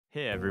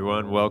Hey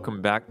everyone,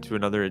 welcome back to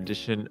another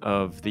edition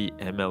of the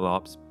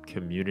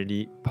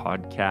MLOps.community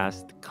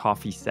podcast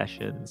coffee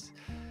sessions.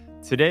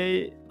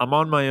 Today, I'm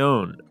on my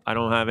own. I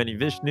don't have any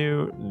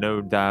Vishnu,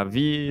 no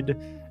David,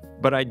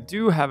 but I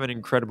do have an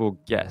incredible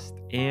guest,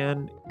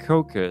 and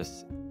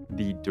Cocos,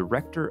 the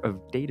director of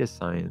data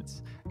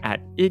science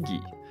at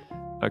Iggy,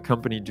 a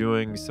company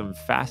doing some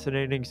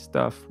fascinating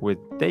stuff with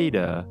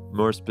data,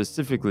 more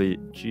specifically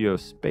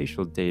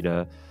geospatial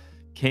data,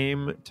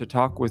 came to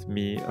talk with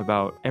me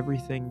about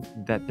everything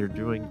that they're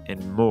doing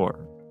and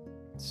more.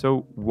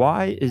 So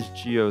why is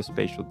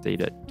geospatial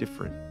data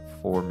different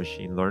for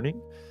machine learning?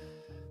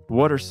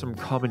 What are some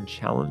common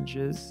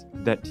challenges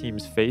that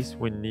teams face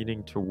when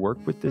needing to work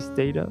with this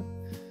data?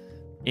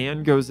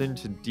 Anne goes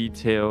into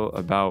detail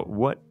about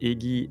what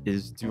Iggy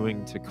is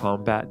doing to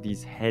combat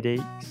these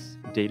headaches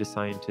data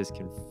scientists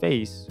can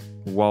face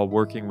while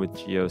working with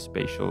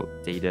geospatial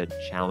data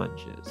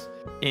challenges.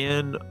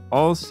 Anne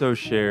also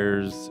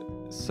shares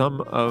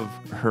some of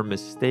her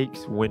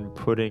mistakes when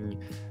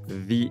putting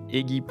the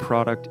Iggy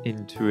product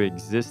into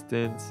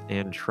existence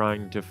and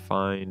trying to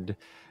find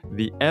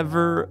the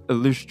ever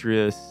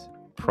illustrious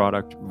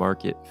product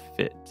market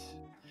fit.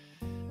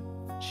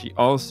 She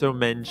also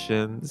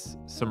mentions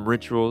some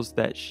rituals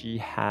that she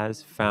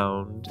has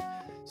found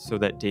so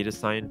that data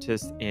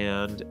scientists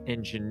and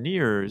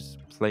engineers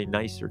play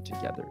nicer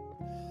together.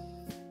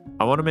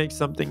 I want to make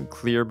something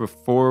clear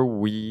before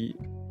we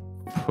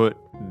put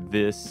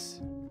this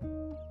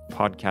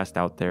podcast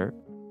out there.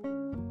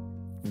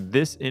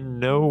 This in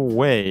no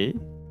way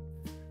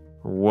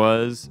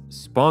was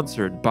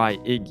sponsored by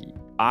Iggy.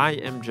 I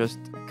am just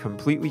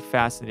completely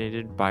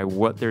fascinated by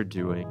what they're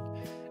doing,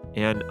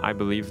 and I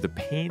believe the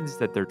pains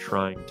that they're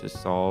trying to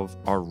solve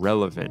are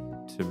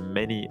relevant to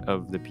many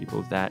of the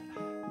people that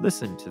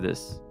listen to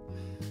this.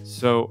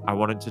 So I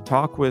wanted to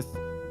talk with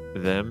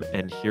them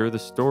and hear the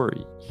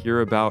story, hear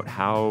about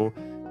how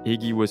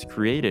Iggy was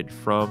created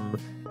from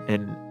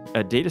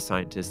a data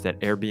scientist at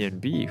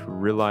Airbnb who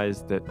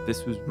realized that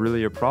this was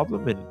really a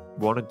problem and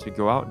wanted to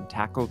go out and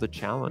tackle the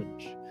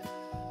challenge.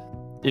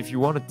 If you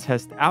want to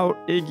test out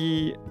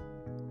Iggy,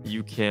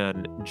 you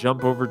can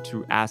jump over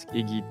to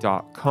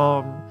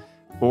askiggy.com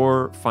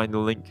or find the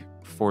link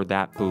for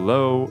that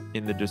below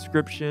in the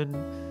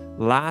description.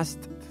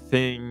 Last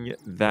thing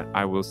that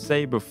I will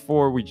say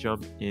before we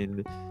jump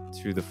into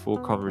the full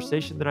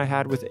conversation that I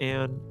had with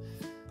Anne: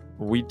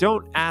 we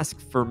don't ask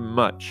for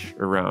much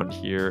around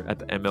here at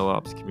the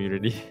MLOps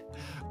community,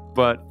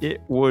 but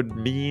it would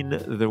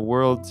mean the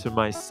world to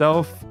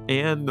myself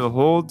and the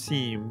whole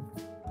team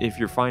if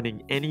you're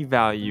finding any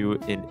value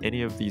in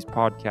any of these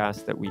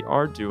podcasts that we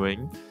are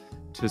doing,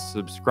 to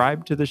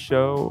subscribe to the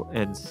show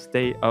and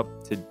stay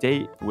up to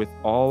date with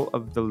all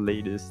of the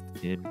latest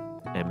in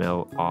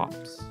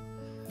MLOps.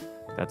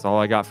 That's all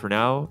I got for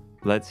now.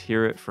 Let's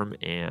hear it from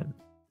Anne.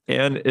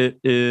 And it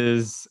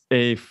is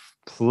a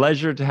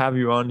pleasure to have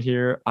you on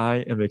here.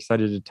 I am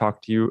excited to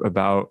talk to you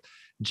about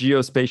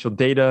geospatial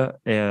data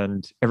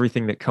and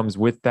everything that comes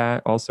with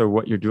that. Also,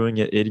 what you're doing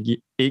at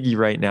Iggy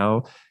right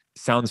now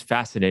sounds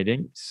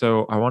fascinating.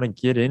 So I want to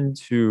get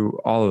into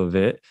all of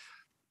it.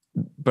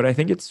 But I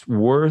think it's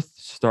worth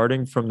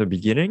starting from the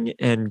beginning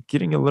and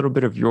getting a little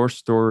bit of your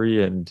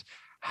story and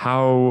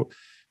how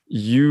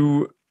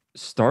you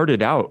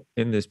started out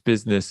in this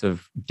business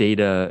of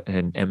data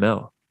and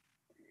ML.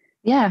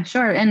 Yeah,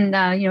 sure. And,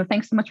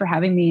 thanks so much for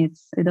having me.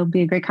 It'll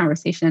be a great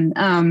conversation.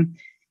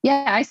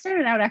 I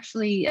started out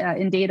actually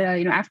in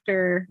data,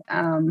 after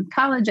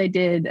college. I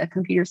did a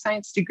computer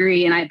science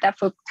degree, and at that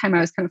time I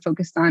was kind of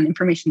focused on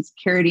information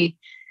security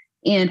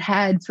and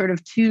had sort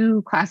of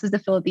two classes to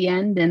fill at the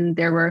end. And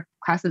there were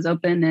classes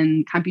open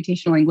in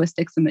computational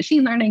linguistics and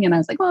machine learning. And I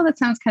was like, well, that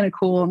sounds kind of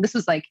cool. And this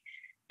was like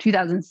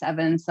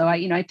 2007. So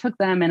I took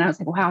them and I was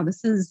like, wow,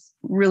 this is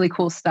really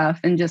cool stuff,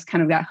 and just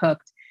kind of got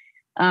hooked.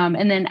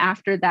 And then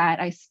after that,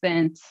 I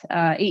spent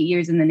 8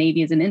 years in the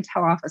Navy as an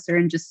intel officer,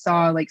 and just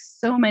saw like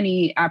so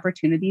many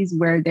opportunities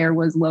where there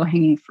was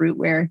low-hanging fruit,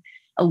 where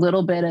a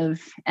little bit of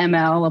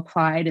ML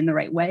applied in the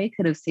right way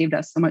could have saved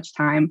us so much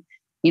time.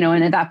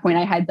 And at that point,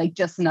 I had like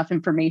just enough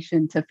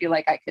information to feel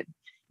like I could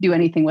do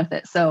anything with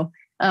it. So,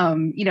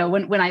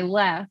 when I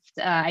left,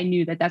 I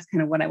knew that that's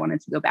kind of what I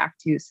wanted to go back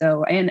to.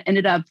 So I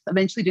ended up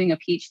eventually doing a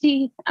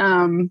PhD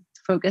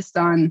focused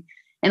on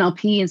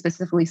NLP and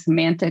specifically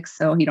semantics.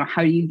 So,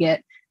 how do you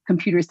get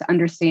computers to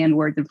understand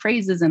words and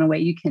phrases in a way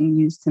you can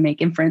use to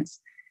make inference?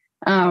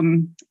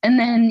 And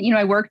then,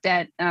 I worked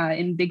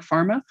in big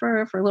pharma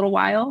for a little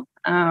while,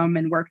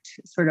 and worked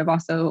sort of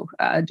also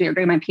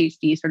during my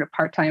PhD sort of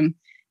part-time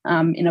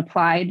in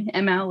applied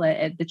ML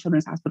at the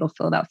Children's Hospital of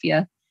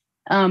Philadelphia.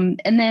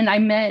 And then I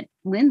met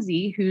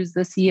Lindsay, who's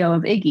the CEO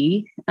of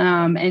Iggy,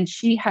 and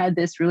she had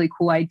this really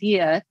cool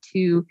idea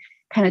to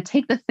kind of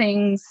take the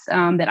things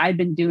that I've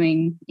been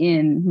doing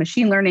in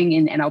machine learning,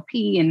 in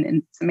NLP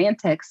and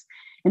semantics,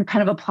 and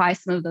kind of apply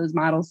some of those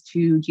models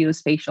to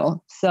geospatial.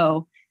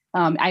 So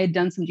I had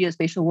done some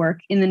geospatial work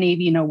in the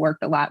Navy,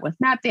 worked a lot with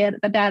map data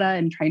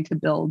and trying to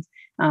build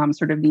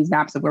sort of these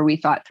maps of where we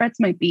thought threats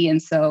might be.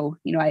 And so,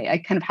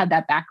 I kind of had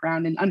that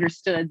background and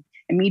understood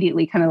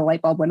immediately, kind of the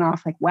light bulb went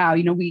off, like, wow,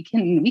 we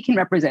can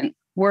represent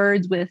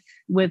words with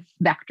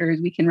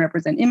vectors, we can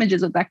represent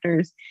images with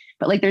vectors,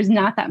 but like there's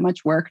not that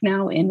much work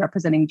now in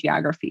representing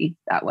geography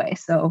that way.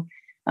 So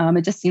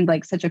it just seemed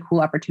like such a cool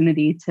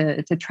opportunity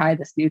to try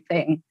this new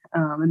thing.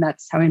 And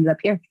that's how I ended up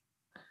here.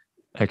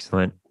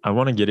 Excellent. I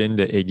want to get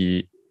into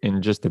Iggy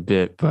in just a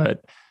bit,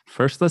 but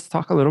first let's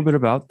talk a little bit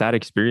about that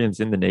experience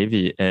in the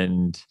Navy.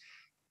 And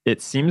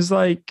it seems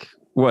like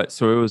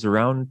so it was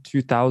around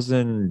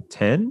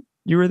 2010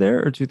 you were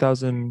there, or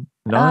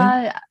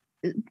 2009?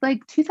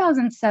 Like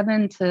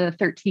 2007 to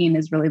 13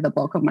 is really the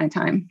bulk of my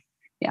time.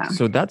 Yeah.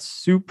 So that's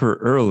super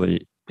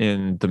early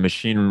in the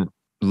machine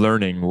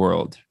learning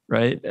world,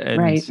 right?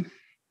 And right.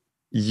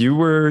 You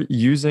were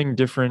using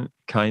different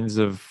kinds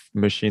of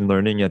machine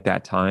learning at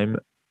that time.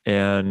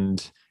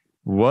 And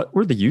what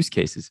were the use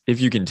cases, if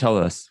you can tell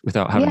us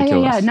without having to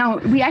kill us? No,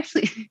 we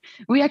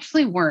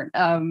actually weren't.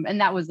 And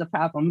that was the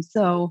problem.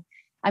 So,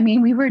 I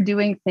mean, we were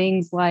doing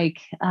things like,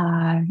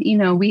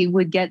 we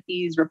would get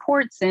these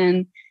reports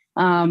in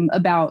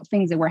about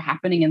things that were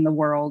happening in the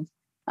world.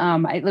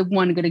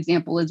 One good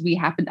example is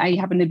I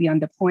happened to be on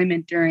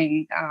deployment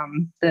during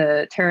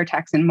the terror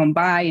attacks in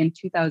Mumbai in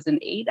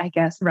 2008, I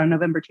guess, around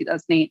November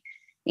 2008.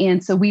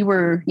 And so we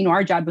were,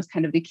 our job was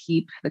kind of to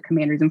keep the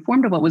commanders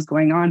informed of what was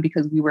going on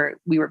because we were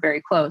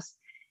very close.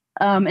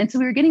 And so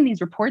we were getting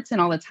these reports in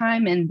all the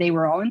time, and they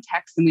were all in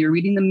text, and we were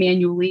reading them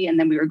manually, and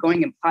then we were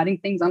going and plotting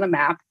things on a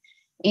map.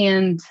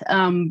 And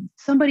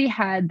somebody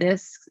had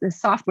this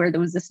software, there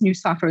was this new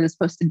software that's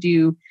supposed to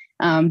do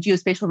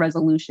geospatial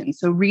resolution.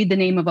 So read the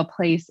name of a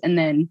place and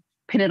then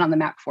pin it on the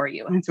map for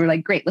you. And so we're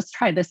like, great, let's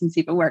try this and see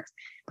if it works.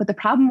 But the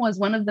problem was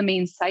one of the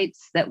main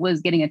sites that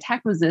was getting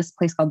attacked was this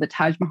place called the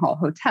Taj Mahal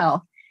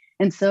Hotel.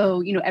 And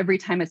so, every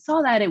time it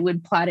saw that, it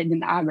would plot it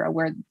in Agra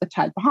where the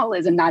Taj Mahal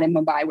is and not in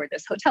Mumbai where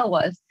this hotel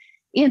was.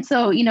 And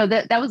so,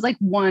 that was like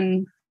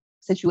one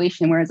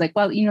situation where it's like,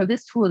 well,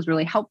 this tool is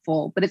really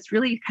helpful, but it's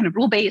really kind of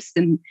rule-based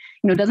and,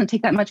 doesn't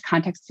take that much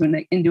context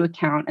into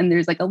account. And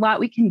there's like a lot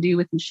we can do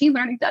with machine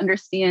learning to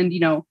understand,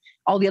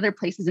 all the other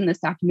places in this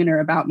document are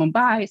about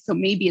Mumbai. So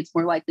maybe it's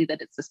more likely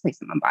that it's this place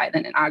in Mumbai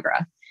than in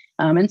Agra.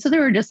 And so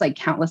there were just like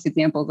countless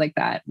examples like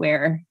that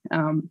where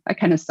I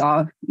kind of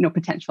saw,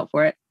 potential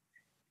for it.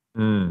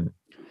 Mm.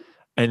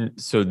 And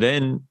so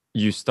then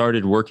you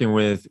started working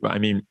with,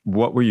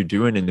 what were you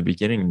doing in the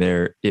beginning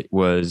there? It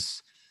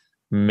was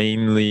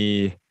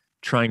mainly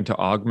trying to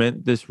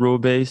augment this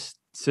rule-based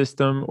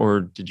system, or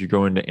did you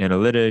go into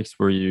analytics?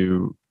 Were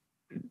you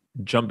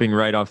jumping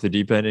right off the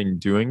deep end and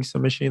doing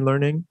some machine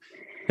learning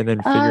and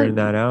then figuring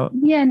that out?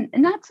 Yeah,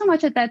 not so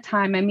much at that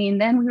time.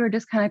 Then we were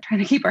just kind of trying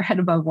to keep our head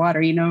above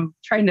water,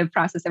 trying to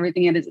process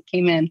everything in as it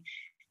came in.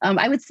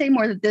 I would say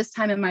more that this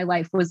time in my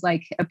life was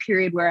like a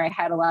period where I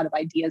had a lot of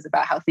ideas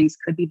about how things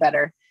could be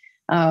better.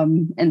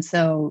 And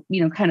so,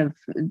 kind of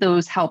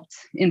those helped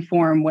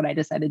inform what I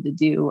decided to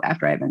do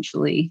after I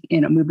eventually,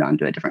 moved on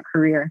to a different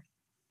career.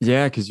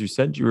 Yeah, because you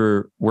said you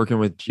were working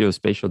with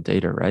geospatial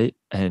data, right?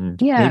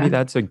 And maybe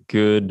that's a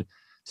good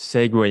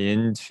segue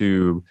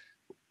into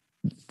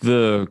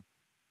the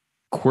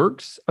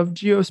quirks of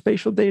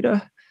geospatial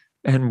data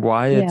and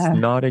why it's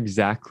not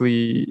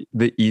exactly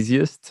the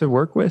easiest to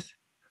work with.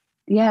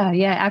 Yeah,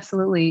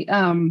 absolutely.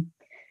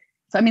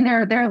 So,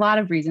 there are a lot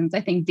of reasons.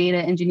 I think data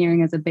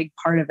engineering is a big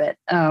part of it.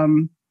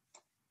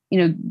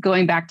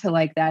 Going back to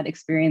like that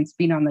experience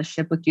being on the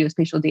ship with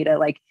geospatial data,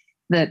 like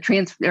the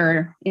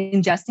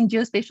ingesting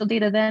geospatial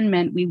data then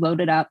meant we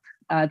loaded up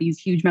these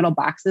huge metal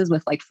boxes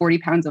with like 40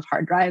 pounds of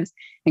hard drives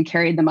and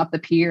carried them up the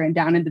pier and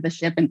down into the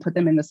ship and put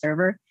them in the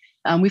server.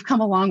 We've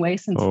come a long way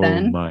since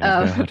then,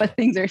 but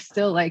things are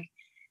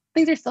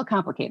still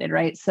complicated,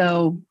 right?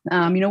 So,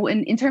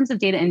 in terms of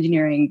data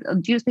engineering,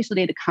 geospatial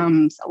data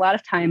comes a lot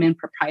of time in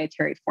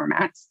proprietary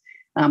formats,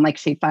 like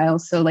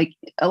shapefiles. So like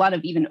a lot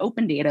of even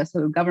open data,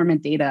 so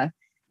government data,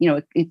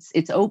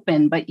 it's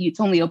open, but it's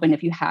only open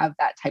if you have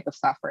that type of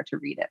software to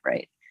read it,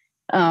 right?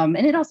 And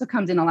it also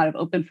comes in a lot of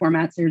open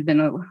formats. There's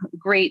been a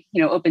great,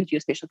 open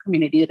geospatial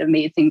community that have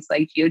made things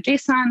like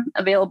GeoJSON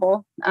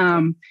available.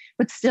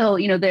 But still,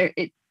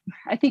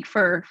 I think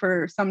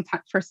for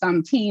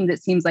some teams,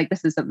 it seems like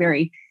this is a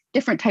very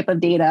different type of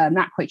data. I'm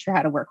not quite sure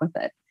how to work with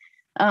it.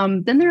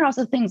 Then there are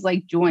also things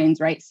like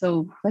joins, right?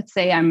 So let's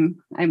say I'm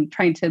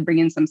trying to bring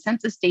in some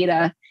census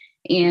data,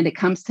 and it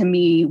comes to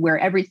me where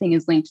everything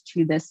is linked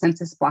to this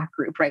census block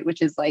group, right?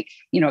 Which is like,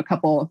 a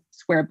couple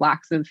square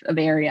blocks of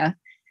area.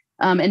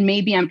 And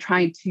maybe I'm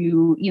trying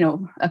to,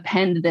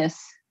 append this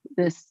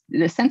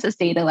census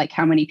data, like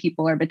how many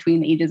people are between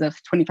the ages of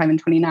 25 and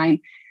 29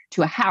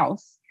 to a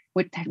house,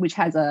 which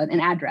has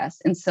an address.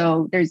 And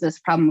so there's this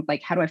problem of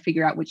like, how do I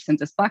figure out which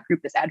census block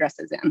group this address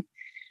is in?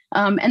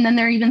 And then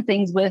there are even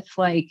things with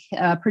like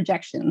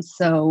projections.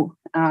 So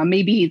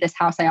maybe this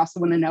house, I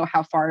also want to know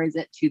how far is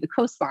it to the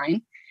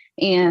coastline,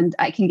 and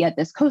I can get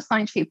this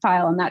coastline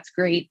shapefile, and that's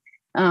great.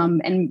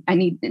 And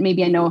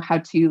maybe I know how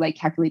to like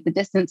calculate the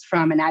distance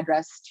from an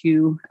address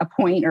to a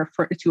point or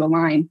to a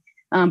line.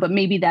 But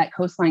maybe that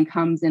coastline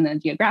comes in a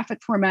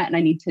geographic format and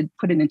I need to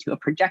put it into a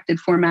projected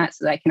format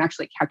so that I can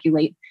actually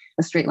calculate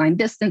a straight line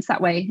distance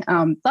that way.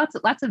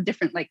 Lots of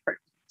different like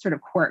sort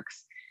of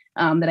quirks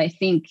that I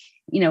think,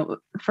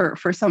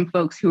 for some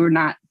folks who are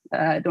not,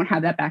 don't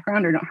have that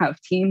background or don't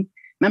have team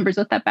members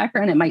with that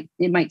background,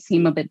 it might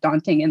seem a bit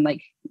daunting and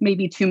like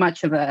maybe too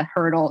much of a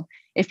hurdle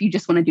if you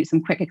just want to do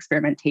some quick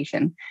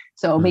experimentation.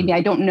 So maybe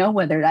I don't know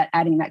whether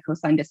adding that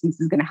coastline distance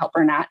is going to help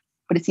or not.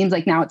 But it seems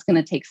like now it's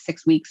going to take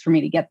 6 weeks for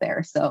me to get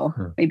there. So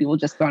maybe we'll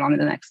just go on to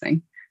the next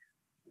thing.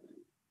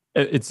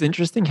 It's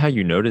interesting how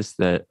you notice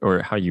that,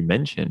 or how you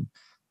mention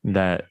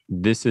that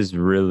this is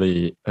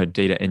really a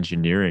data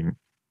engineering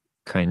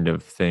kind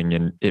of thing,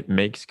 and it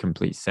makes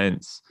complete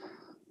sense.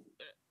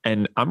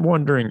 And I'm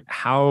wondering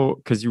how,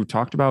 because you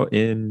talked about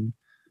in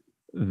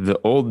the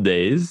old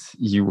days,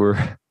 you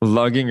were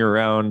lugging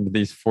around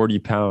these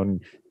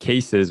 40-pound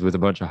cases with a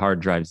bunch of hard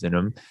drives in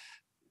them.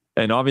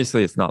 And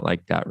obviously it's not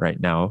like that right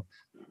now.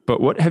 But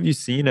what have you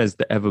seen as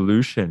the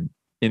evolution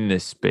in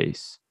this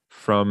space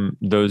from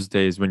those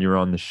days when you were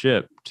on the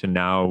ship to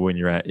now when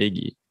you're at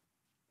IGGI?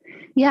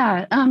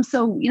 Yeah.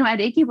 So, at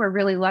IGGI, we're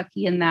really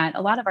lucky in that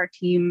a lot of our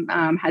team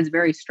has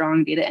very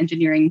strong data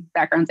engineering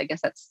backgrounds. I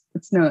guess that's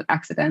no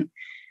accident.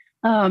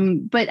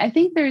 But I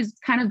think there's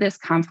kind of this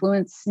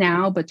confluence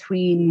now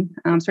between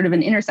sort of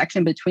an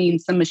intersection between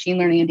some machine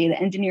learning and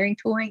data engineering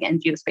tooling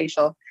and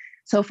geospatial.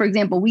 So, for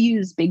example, we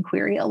use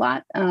BigQuery a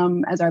lot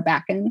as our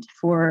backend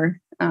for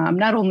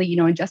not only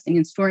ingesting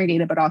and storing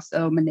data, but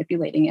also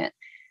manipulating it.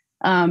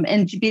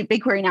 And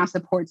BigQuery now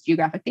supports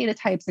geographic data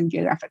types and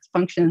geographic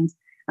functions.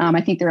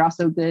 I think there are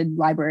also good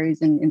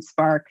libraries in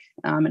Spark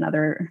and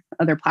other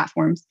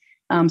platforms.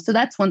 So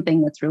that's one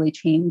thing that's really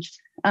changed.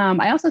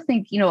 I also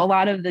think a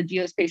lot of the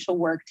geospatial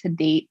work to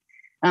date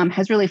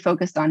has really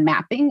focused on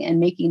mapping and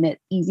making it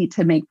easy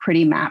to make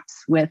pretty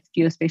maps with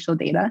geospatial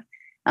data.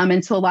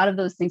 And so a lot of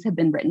those things have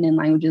been written in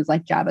languages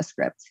like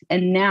JavaScript.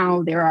 And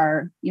now there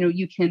are,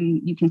 you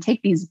can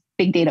take these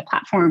big data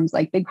platforms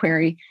like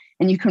BigQuery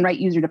and you can write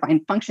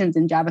user-defined functions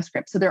in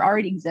JavaScript. So there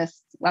already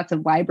exists lots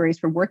of libraries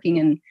for working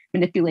and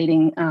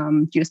manipulating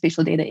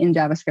geospatial data in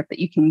JavaScript that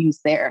you can use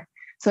there.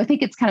 So I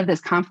think it's kind of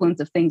this confluence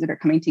of things that are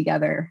coming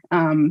together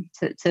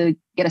to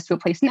get us to a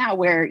place now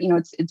where,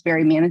 it's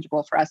very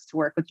manageable for us to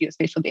work with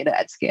geospatial data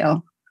at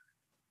scale.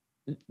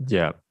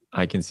 Yeah,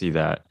 I can see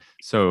that.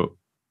 So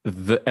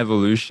the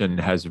evolution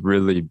has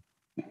really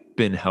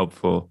been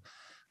helpful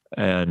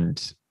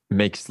and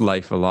makes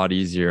life a lot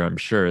easier, I'm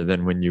sure,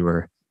 than when you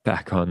were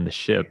back on the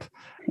ship.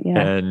 Yeah.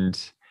 And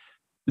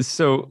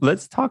so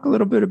let's talk a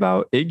little bit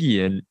about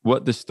IGGI and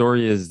what the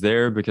story is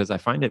there, because I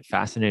find it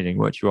fascinating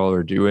what you all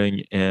are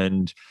doing.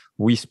 And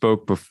we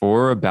spoke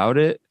before about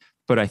it,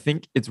 but I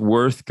think it's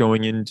worth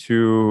going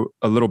into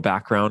a little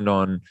background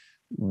on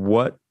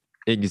what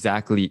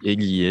exactly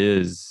IGGI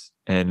is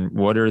and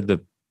what are the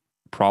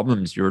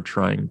problems you're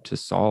trying to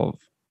solve.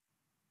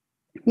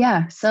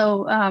 Yeah.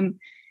 So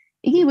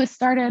IGGI was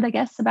started, I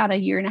guess, about a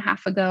year and a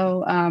half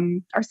ago.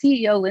 Our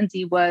CEO,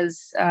 Lindsay,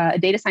 was a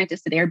data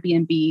scientist at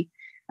Airbnb.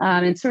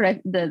 And sort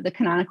of the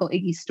canonical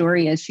IGGI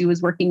story is she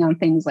was working on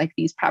things like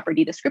these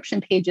property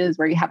description pages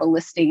where you have a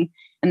listing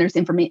and there's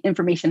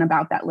information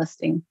about that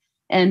listing.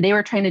 And they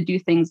were trying to do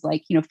things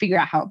like, figure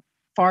out how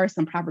far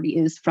some property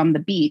is from the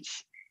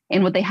beach.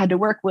 And what they had to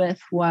work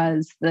with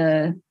was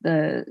the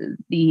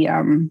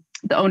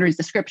owner's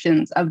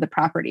descriptions of the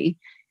property.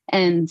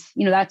 And,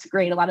 that's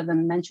great. A lot of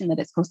them mention that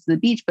it's close to the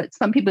beach, but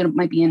some people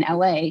might be in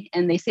LA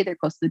and they say they're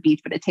close to the beach,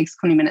 but it takes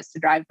 20 minutes to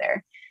drive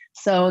there.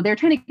 So they're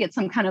trying to get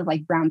some kind of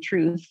like ground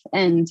truth.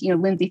 And,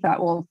 Lindsay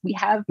thought, well, we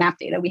have map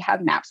data, we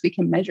have maps, we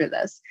can measure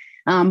this.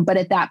 But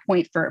at that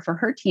point for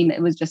her team,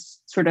 it was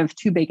just sort of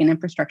too big an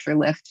infrastructure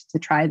lift to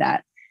try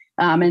that.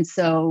 And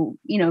so,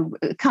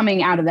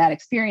 coming out of that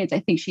experience,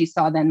 I think she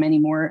saw then many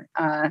more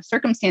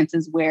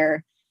circumstances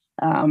where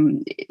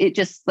it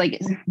just like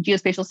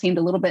geospatial seemed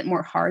a little bit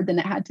more hard than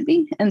it had to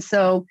be. And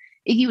so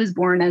IGGI was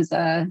born as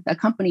a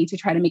company to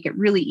try to make it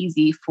really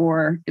easy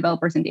for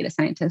developers and data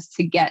scientists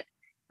to get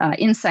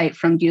insight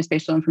from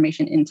geospatial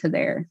information into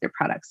their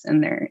products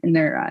and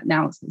their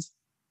analysis.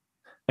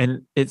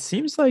 And it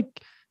seems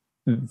like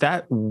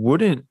that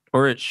wouldn't,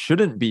 or it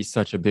shouldn't be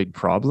such a big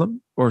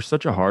problem or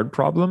such a hard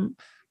problem.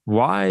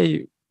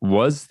 Why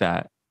was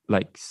that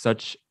like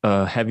such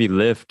a heavy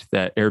lift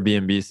that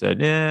Airbnb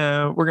said,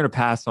 yeah, we're going to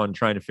pass on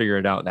trying to figure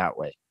it out that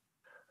way?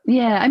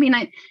 Yeah, I mean,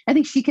 I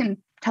think she can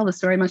tell the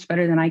story much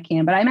better than I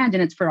can, but I imagine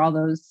it's for all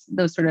those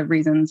sort of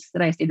reasons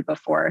that I stated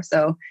before.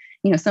 So,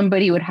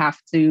 somebody would have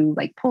to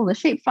like pull the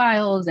shape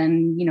files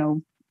and,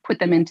 put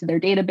them into their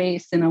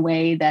database in a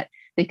way that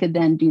they could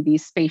then do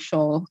these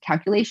spatial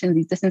calculations,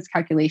 these distance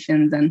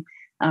calculations. And,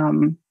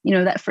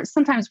 that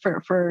sometimes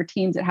for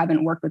teams that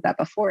haven't worked with that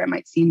before, it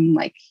might seem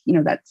like,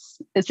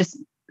 it's just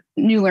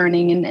new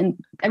learning and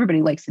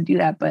everybody likes to do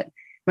that, but it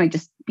might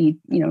just be,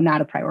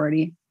 not a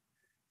priority.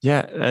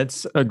 Yeah,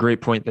 that's a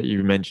great point that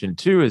you mentioned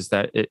too, is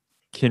that it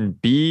can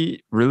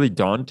be really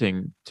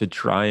daunting to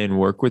try and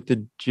work with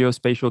the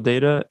geospatial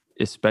data,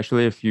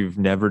 especially if you've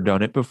never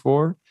done it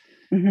before.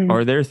 Mhm.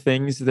 Are there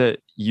things that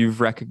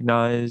you've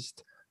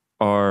recognized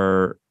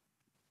are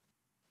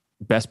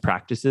best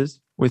practices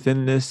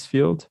within this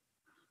field?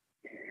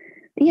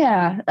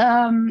 Yeah.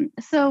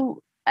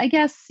 So I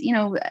guess,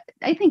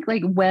 I think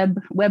like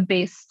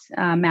web-based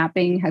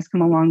mapping has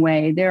come a long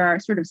way. There are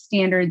sort of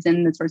standards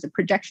and the sorts of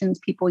projections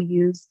people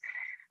use.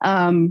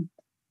 Um,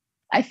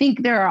 I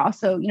think there are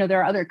also,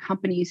 there are other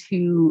companies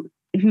who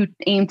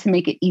aim to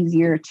make it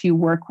easier to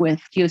work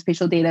with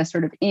geospatial data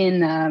sort of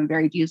in a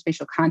very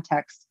geospatial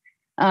context.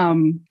 I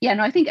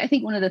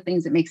think one of the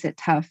things that makes it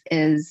tough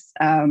is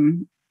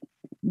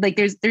like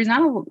there's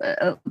not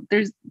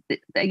there's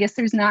I guess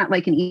there's not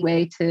like an easy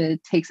way to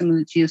take some of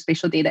the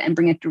geospatial data and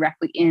bring it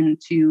directly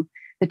into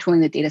the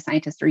tooling that data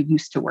scientists are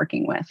used to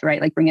working with,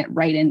 right? Like bring it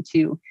right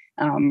into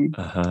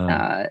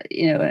a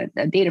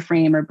data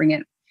frame, or bring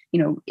it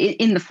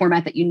in the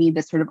format that you need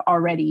that sort of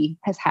already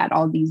has had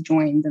all these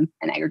joins and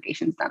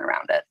aggregations done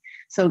around it.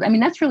 So, I mean,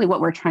 that's really what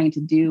we're trying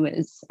to do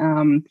is,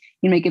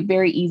 make it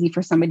very easy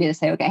for somebody to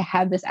say, okay, I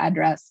have this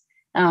address,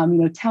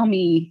 tell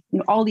me,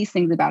 all these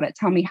things about it.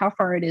 Tell me how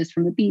far it is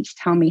from the beach.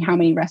 Tell me how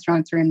many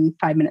restaurants are in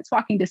 5 minutes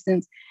walking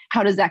distance.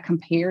 How does that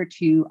compare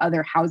to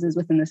other houses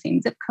within the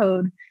same zip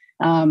code?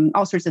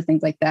 All sorts of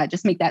things like that.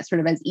 Just make that sort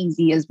of as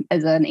easy as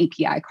an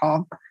API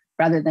call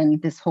rather than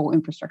this whole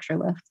infrastructure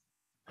lift.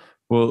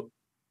 Well,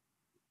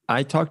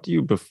 I talked to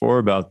you before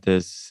about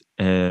this,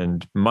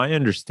 and my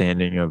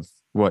understanding of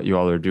what you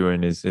all are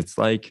doing is it's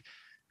like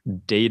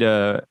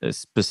data,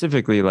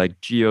 specifically like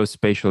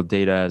geospatial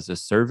data as a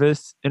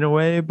service in a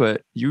way,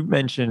 but you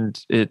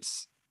mentioned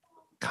it's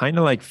kind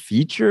of like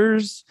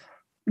features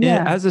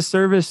as a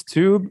service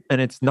too,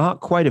 and it's not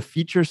quite a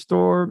feature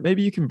store.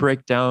 Maybe you can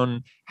break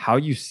down how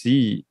you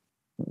see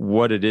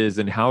what it is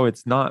and how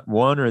it's not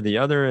one or the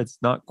other. It's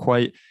not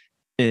quite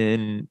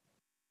in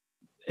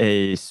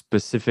a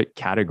specific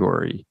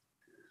category.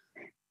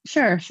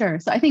 Sure. So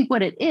I think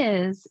what it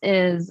is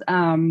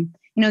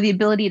the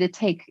ability to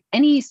take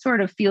any sort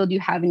of field you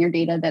have in your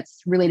data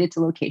that's related to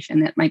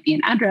location. It might be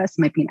an address,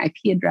 it might be an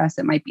IP address,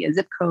 it might be a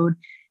zip code,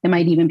 it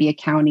might even be a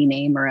county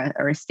name or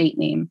a state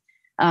name.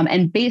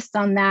 And based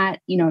on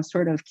that,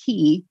 sort of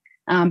key,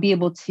 be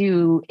able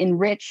to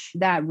enrich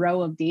that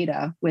row of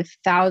data with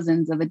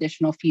thousands of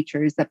additional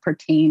features that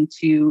pertain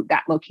to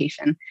that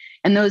location.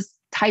 And those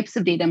types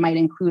of data might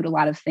include a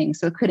lot of things.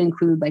 So it could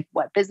include like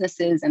what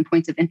businesses and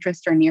points of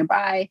interest are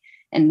nearby,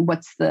 and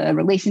what's the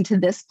relation to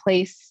this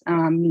place,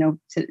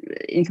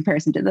 in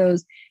comparison to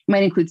those. It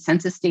might include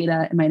census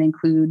data. It might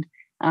include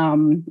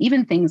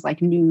even things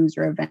like news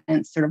or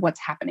events, sort of what's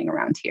happening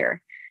around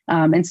here.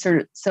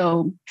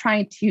 So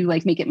trying to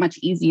like make it much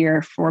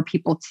easier for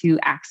people to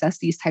access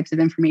these types of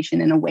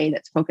information in a way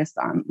that's focused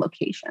on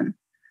location.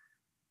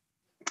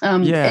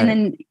 And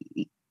then,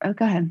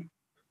 go ahead.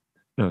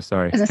 No,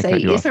 sorry. I was gonna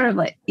say, it's sort of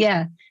like,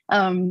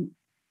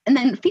 and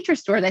then feature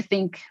stores, I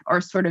think, are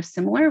sort of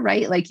similar,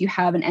 right? Like you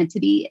have an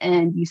entity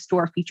and you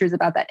store features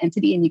about that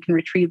entity, and you can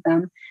retrieve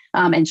them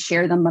and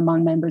share them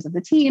among members of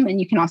the team.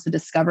 And you can also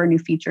discover new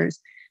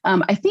features.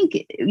 I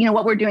think,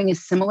 what we're doing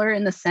is similar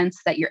in the sense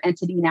that your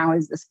entity now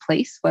is this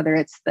place, whether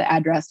it's the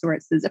address or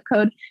it's the zip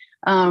code.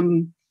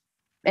 And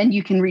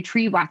you can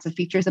retrieve lots of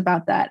features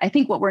about that. I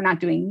think what we're not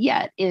doing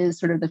yet is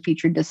sort of the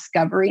feature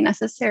discovery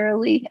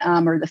necessarily,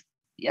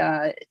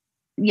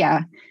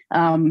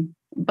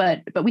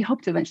 but we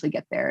hope to eventually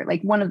get there.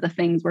 Like one of the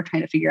things we're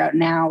trying to figure out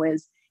now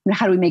is,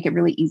 how do we make it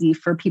really easy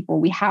for people?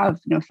 We have,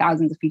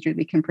 thousands of features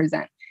we can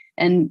present,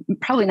 and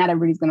probably not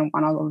everybody's going to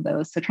want all of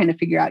those. So trying to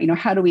figure out,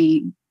 how do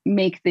we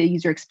make the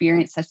user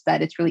experience such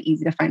that it's really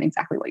easy to find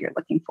exactly what you're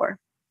looking for?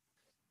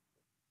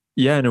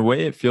 Yeah, in a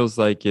way, it feels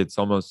like it's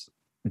almost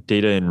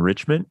data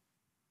enrichment,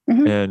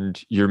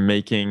 and you're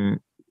making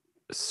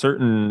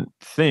certain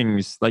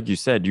things, like you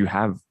said, you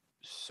have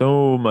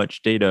so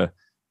much data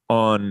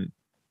on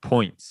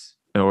points,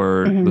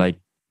 or like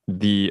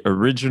the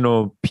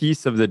original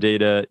piece of the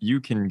data,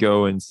 you can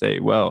go and say,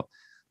 well,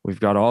 we've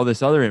got all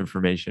this other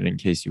information in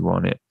case you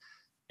want it.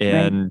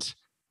 And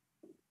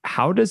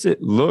how does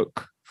it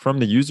look from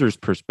the user's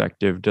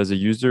perspective? Does a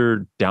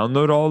user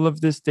download all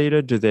of this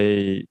data? Do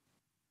they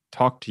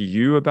talk to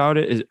you about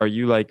it? Are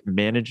you like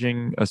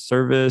managing a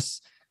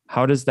service?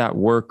 How does that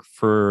work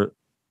for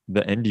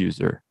the end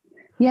user?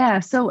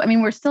 Yeah. So, I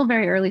mean, we're still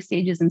very early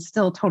stages and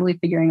still totally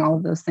figuring all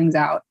of those things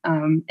out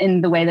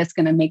in the way that's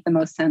going to make the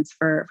most sense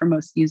for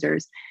most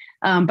users.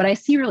 But I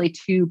see really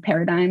two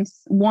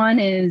paradigms. One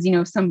is,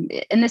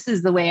 and this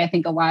is the way I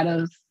think a lot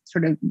of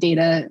sort of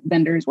data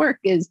vendors work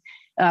is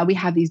we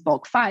have these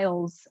bulk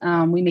files.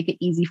 We make it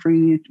easy for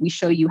you. We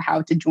show you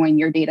how to join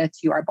your data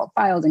to our bulk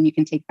files, and you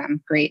can take them.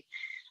 Great.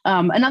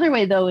 Another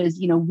way, though, is,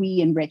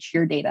 we enrich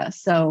your data.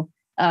 So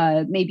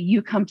maybe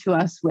you come to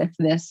us with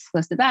this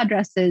list of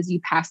addresses, you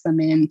pass them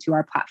into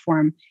our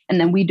platform, and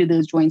then we do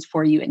those joins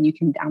for you, and you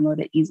can download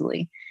it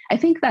easily. I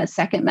think that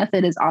second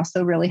method is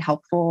also really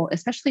helpful,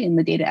 especially in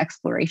the data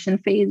exploration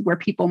phase, where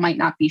people might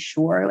not be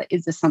sure, like,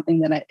 is this something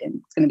that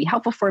it's going to be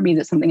helpful for me? Is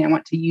it something I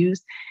want to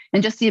use?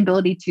 And just the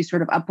ability to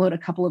sort of upload a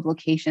couple of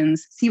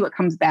locations, see what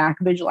comes back,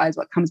 visualize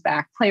what comes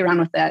back, play around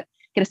with that,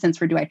 get a sense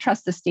for, do I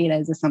trust this data?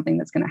 Is this something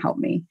that's going to help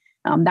me?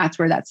 That's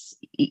where that's,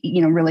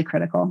 really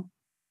critical.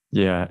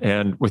 Yeah.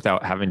 And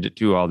without having to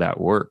do all that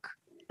work,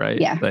 right?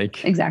 Yeah,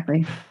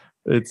 exactly.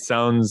 It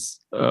sounds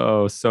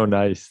so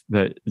nice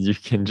that you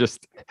can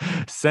just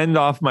send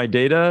off my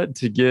data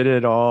to get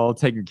it all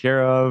taken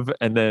care of.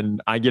 And then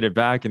I get it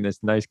back in this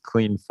nice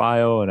clean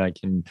file, and I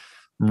can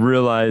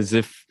realize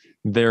if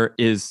there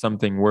is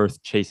something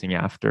worth chasing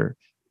after.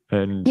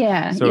 And it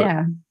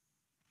absolutely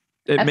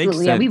makes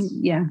sense.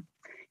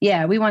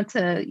 We want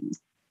to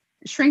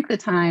shrink the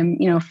time,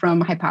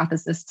 from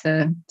hypothesis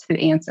to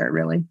answer,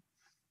 really.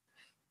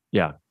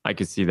 Yeah, I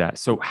could see that.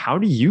 So how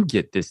do you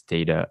get this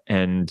data?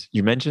 And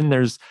you mentioned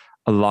there's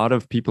a lot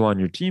of people on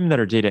your team that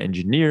are data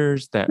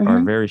engineers that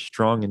are very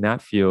strong in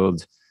that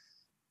field.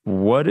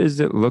 What does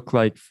it look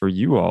like for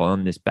you all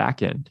on this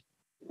back end?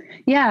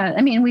 Yeah,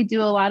 I mean, we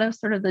do a lot of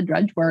sort of the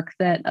drudge work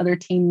that other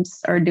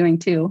teams are doing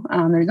too.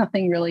 There's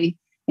nothing really,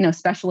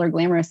 special or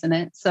glamorous in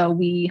it. So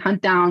we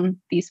hunt down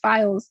these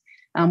files.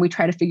 We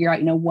try to figure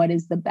out, what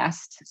is the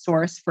best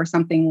source for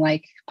something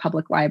like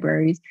public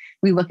libraries.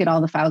 We look at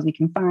all the files we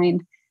can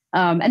find.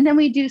 And then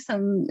we do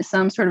some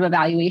sort of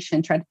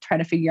evaluation, try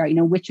to figure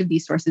out, which of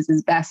these sources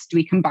is best. Do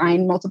we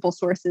combine multiple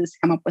sources to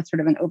come up with sort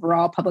of an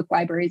overall public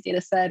libraries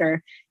data set,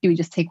 or do we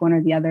just take one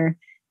or the other?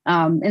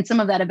 And some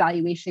of that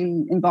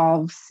evaluation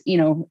involves,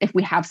 if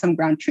we have some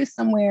ground truth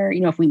somewhere,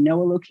 if we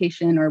know a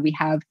location, or we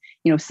have,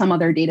 some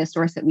other data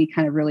source that we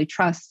kind of really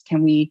trust,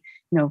 can we,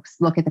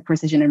 look at the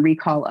precision and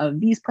recall of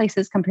these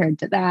places compared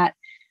to that?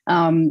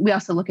 We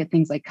also look at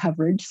things like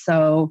coverage.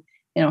 So,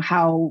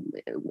 how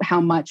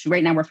much,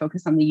 right now we're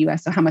focused on the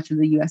US. So how much of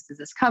the US does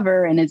this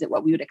cover? And is it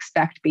what we would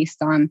expect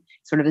based on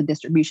sort of the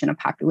distribution of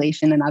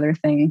population and other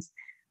things?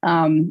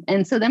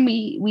 And so then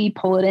we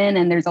pull it in,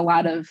 and there's a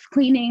lot of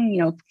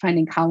cleaning,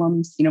 finding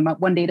columns.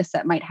 One data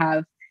set might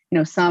have,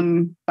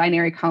 some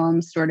binary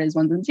columns stored as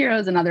ones and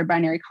zeros, and other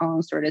binary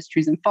columns stored as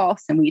trues and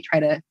false. And we try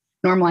to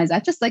normalize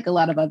that, just like a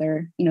lot of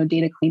other,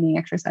 data cleaning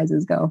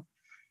exercises go.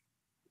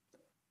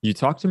 You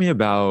talked to me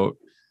about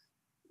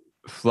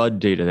flood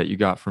data that you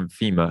got from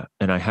FEMA,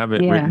 and I have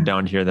it written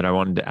down here that I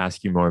wanted to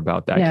ask you more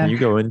about that. Can you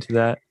go into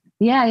that?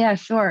 Yeah,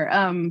 sure.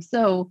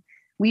 So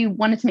we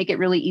wanted to make it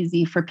really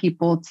easy for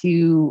people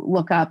to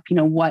look up,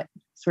 what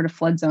sort of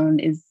flood zone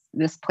is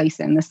this place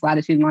in, this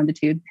latitude and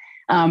longitude.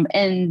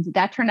 And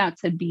that turned out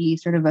to be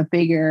sort of a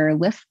bigger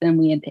lift than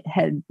we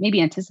had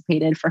maybe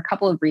anticipated for a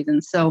couple of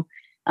reasons. So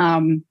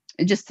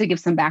just to give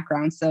some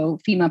background, so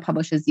FEMA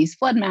publishes these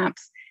flood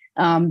maps.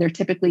 They're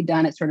typically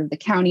done at sort of the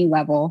county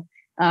level.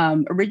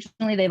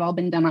 Originally, they've all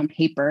been done on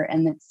paper,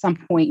 and at some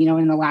point,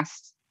 in the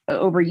last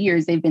over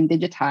years, they've been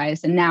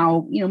digitized. And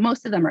now,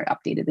 most of them are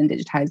updated and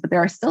digitized, but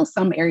there are still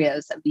some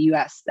areas of the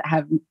US that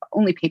have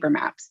only paper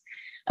maps.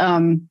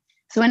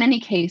 So in any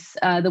case,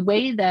 the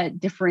way that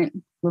different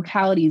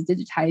localities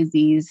digitize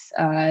these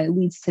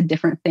leads to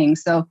different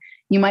things. So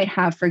you might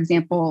have, for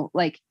example,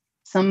 like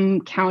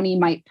some county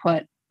might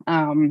put,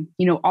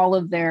 all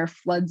of their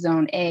flood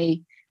zone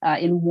A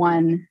in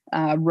one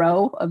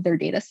row of their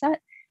data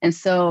set. And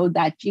so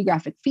that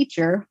geographic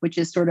feature, which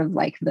is sort of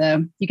like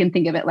you can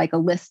think of it like a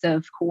list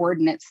of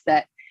coordinates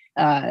that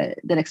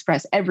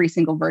express every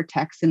single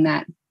vertex in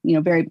that,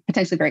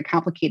 potentially very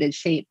complicated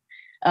shape.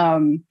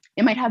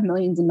 It might have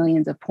millions and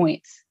millions of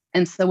points.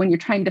 And so when you're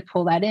trying to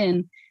pull that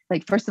in,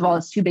 like, first of all,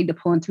 it's too big to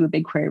pull into a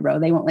BigQuery row.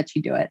 They won't let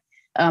you do it.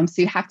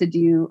 So you have to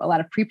do a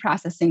lot of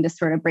pre-processing to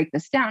sort of break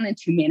this down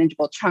into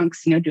manageable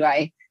chunks. Do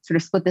I sort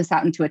of split this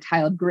out into a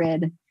tiled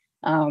grid?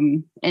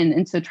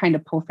 And so trying to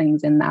pull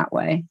things in that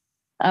way.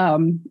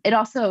 It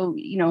also,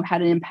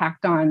 had an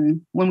impact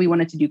on when we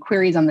wanted to do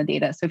queries on the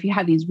data. So if you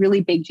have these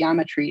really big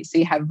geometries, so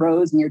you have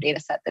rows in your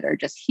data set that are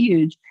just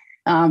huge,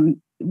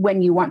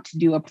 when you want to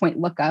do a point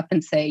lookup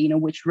and say,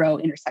 which row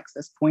intersects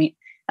this point,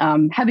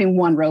 having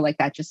one row like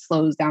that just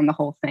slows down the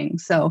whole thing.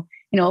 So,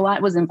 a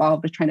lot was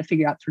involved with trying to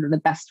figure out sort of the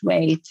best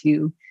way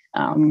to,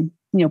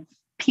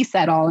 piece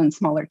that all in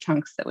smaller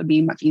chunks that would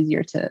be much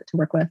easier to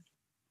work with.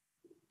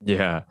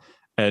 Yeah.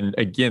 And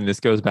again, this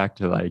goes back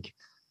to like,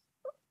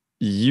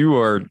 you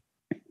are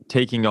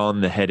taking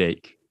on the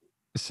headache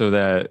so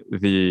that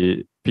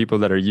the people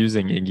that are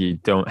using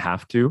Iggy don't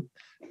have to.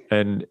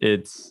 And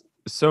it's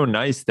so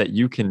nice that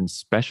you can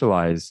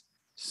specialize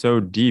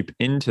so deep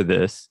into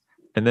this.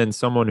 And then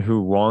someone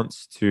who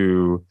wants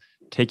to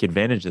take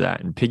advantage of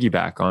that and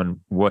piggyback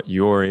on what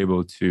you're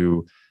able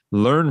to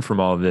learn from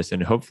all of this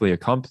and hopefully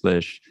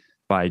accomplish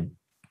by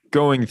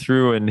going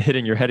through and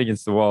hitting your head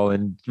against the wall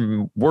and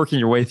working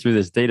your way through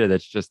this data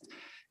that's just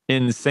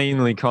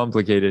insanely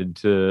complicated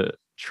to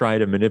try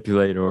to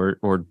manipulate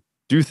or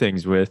do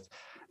things with,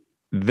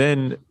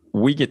 then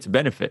we get to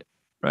benefit,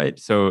 right?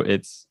 So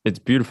it's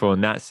beautiful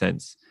in that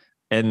sense.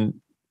 And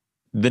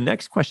the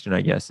next question,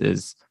 I guess,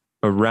 is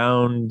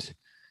around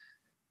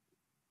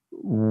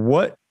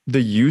what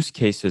the use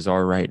cases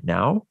are right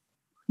now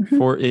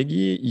for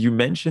Iggy. You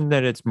mentioned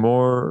that it's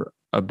more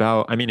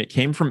about, it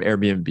came from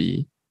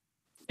Airbnb,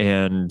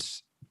 and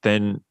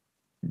then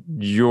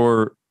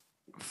you're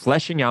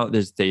fleshing out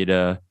this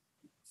data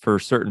for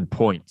certain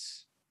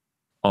points.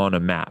 on a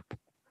map.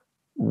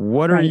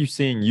 What are Right. you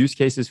seeing use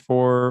cases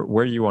for?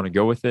 Where do you want to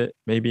go with it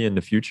maybe in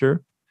the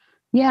future?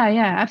 Yeah,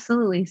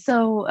 absolutely.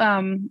 So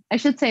I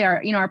should say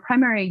our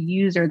primary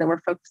user that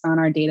we're focused on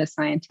are data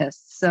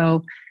scientists.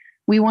 So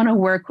we want to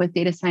work with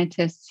data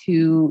scientists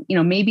who,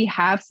 maybe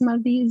have some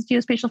of these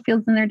geospatial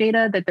fields in their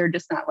data that they're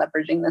just not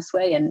leveraging this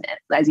way. And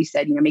as you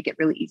said, make it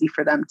really easy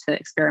for them to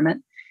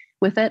experiment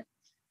with it.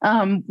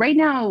 Right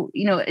now,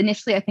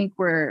 initially, I think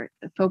we're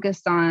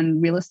focused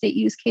on real estate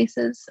use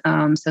cases.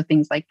 So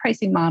things like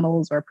pricing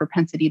models or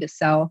propensity to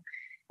sell.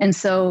 And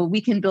so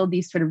we can build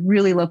these sort of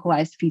really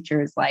localized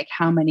features like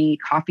how many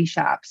coffee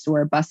shops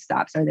or bus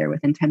stops are there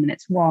within 10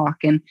 minutes walk,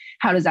 and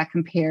how does that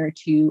compare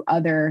to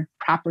other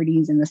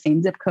properties in the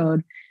same zip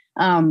code.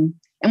 And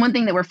one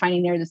thing that we're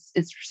finding there that's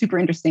is super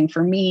interesting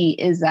for me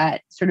is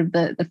that sort of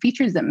the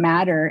features that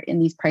matter in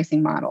these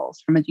pricing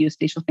models from a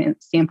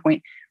geospatial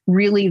standpoint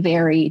really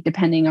vary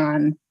depending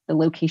on the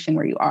location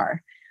where you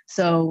are.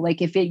 So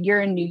like if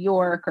you're in New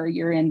York or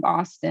you're in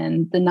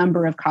Boston, the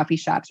number of coffee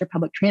shops or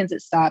public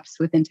transit stops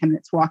within 10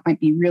 minutes walk might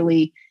be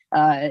really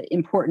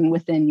important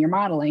within your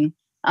modeling.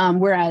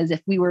 Whereas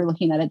if we were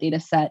looking at a data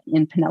set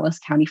in Pinellas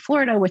County,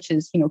 Florida, which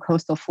is,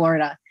 coastal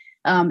Florida,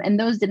 and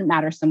those didn't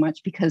matter so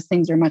much because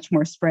things are much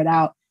more spread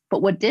out.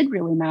 But what did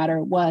really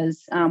matter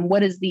was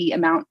what is the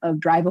amount of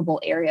drivable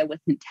area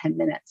within 10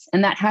 minutes?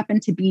 And that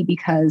happened to be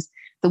because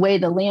the way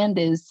the land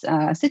is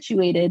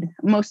situated,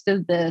 most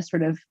of the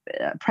sort of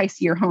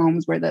pricier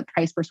homes where the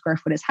price per square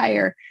foot is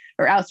higher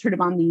are out sort of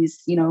on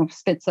these,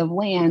 spits of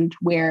land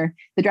where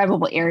the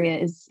drivable area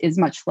is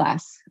much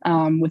less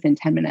within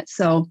 10 minutes.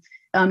 So,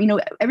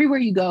 everywhere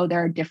you go,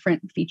 there are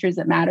different features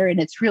that matter. And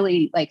it's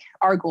really like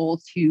our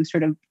goal to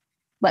sort of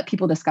let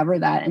people discover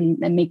that and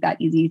make that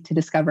easy to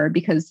discover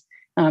because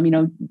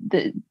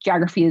the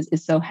geography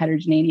is so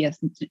heterogeneous.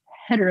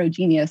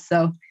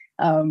 So,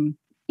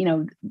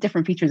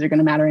 different features are going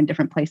to matter in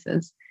different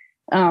places.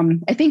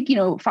 I think,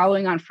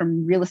 following on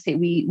from real estate,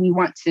 we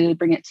want to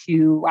bring it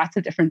to lots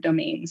of different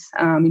domains.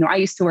 I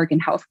used to work in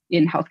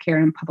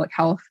healthcare and public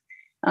health.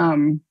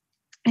 And,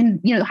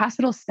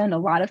 hospitals spend a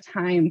lot of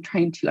time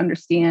trying to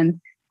understand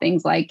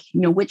things like,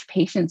 which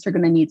patients are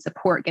going to need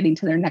support getting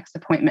to their next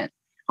appointment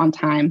on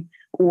time.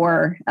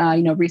 Or,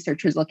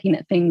 researchers looking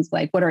at things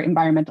like what are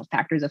environmental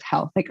factors of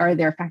health? Like, are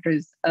there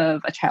factors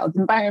of a child's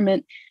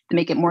environment that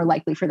make it more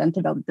likely for them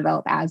to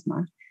develop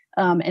asthma?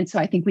 And so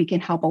I think we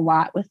can help a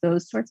lot with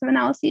those sorts of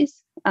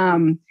analyses.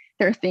 There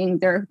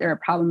are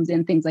problems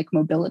in things like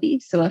mobility.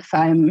 So if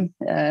I'm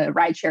a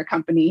rideshare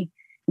company,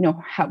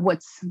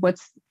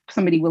 what's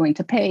somebody willing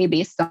to pay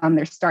based on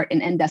their start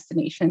and end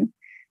destination,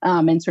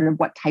 and sort of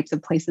what types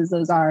of places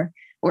those are.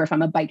 Or if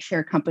I'm a bike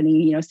share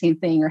company, same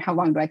thing, or how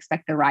long do I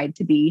expect the ride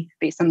to be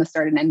based on the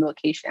start and end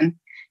location?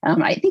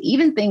 I think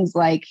even things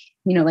like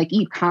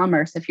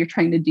e-commerce, if you're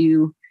trying to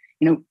do,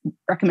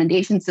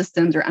 recommendation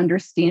systems or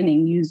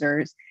understanding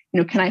users,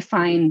 can I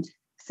find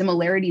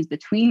similarities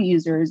between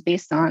users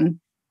based on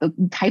the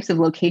types of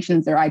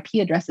locations their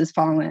IP addresses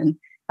fall in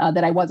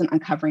that I wasn't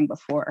uncovering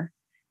before?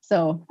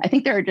 So I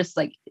think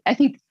I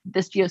think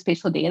this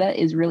geospatial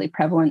data is really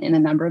prevalent in a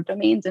number of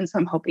domains. And so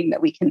I'm hoping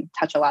that we can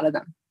touch a lot of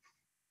them.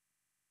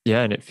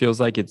 Yeah, and it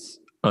feels like it's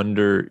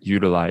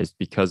underutilized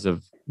because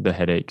of the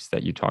headaches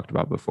that you talked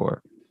about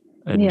before.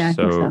 And yeah, I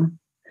think so.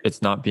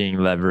 It's not being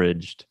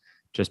leveraged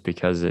just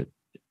because it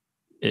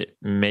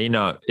may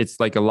not, it's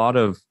like a lot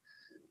of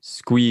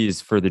squeeze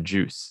for the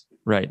juice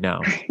right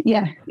now.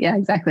 Yeah,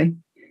 exactly.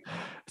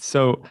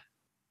 So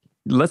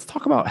let's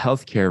talk about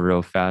healthcare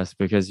real fast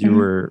because you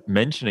were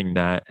mentioning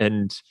that.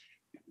 And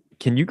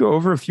can you go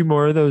over a few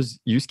more of those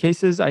use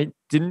cases? I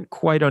didn't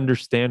quite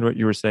understand what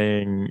you were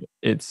saying.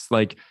 It's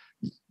like,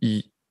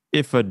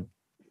 if a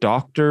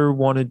doctor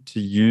wanted to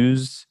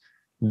use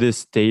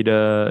this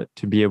data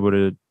to be able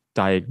to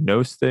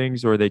diagnose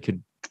things, or they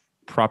could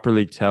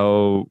properly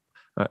tell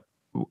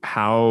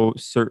how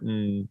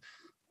certain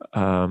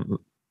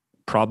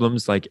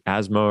problems like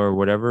asthma or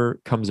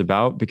whatever comes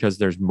about because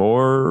there's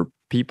more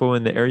people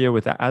in the area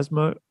with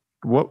asthma.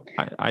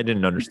 I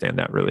didn't understand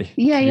that really.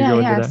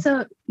 Yeah.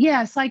 So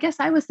I guess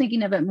I was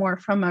thinking of it more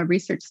from a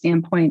research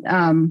standpoint.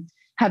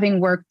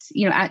 Having worked,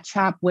 at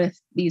CHOP with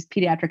these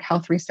pediatric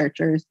health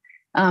researchers,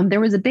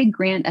 there was a big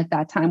grant at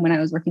that time when I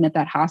was working at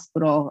that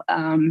hospital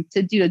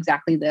to do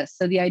exactly this.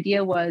 So the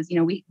idea was,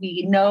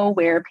 we know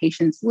where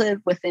patients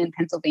live within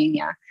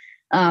Pennsylvania,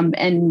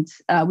 and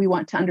we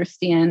want to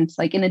understand,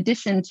 like, in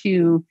addition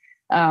to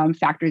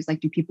factors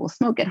like do people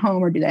smoke at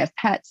home or do they have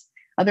pets?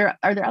 Are there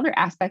other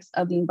aspects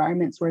of the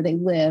environments where they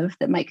live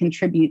that might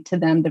contribute to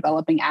them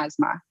developing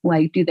asthma?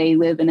 Like, do they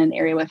live in an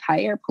area with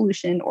high air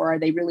pollution, or are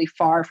they really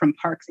far from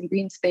parks and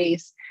green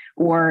space?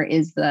 Or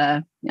is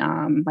the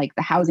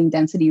housing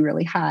density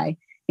really high?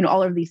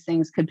 All of these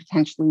things could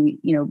potentially,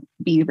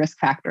 be risk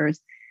factors.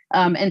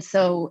 And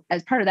so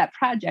as part of that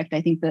project,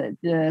 I think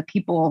the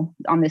people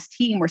on this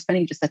team were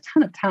spending just a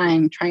ton of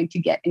time trying to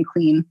get and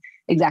clean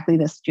exactly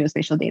this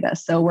geospatial data.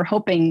 So we're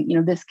hoping,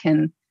 this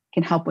can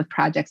help with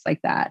projects like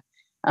that.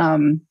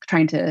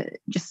 Trying to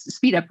just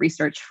speed up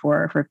research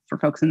for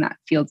folks in that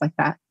fields like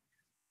that.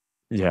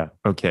 Yeah.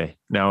 Okay.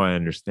 Now I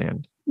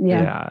understand.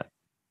 Yeah.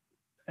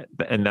 Yeah.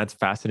 And that's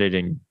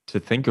fascinating to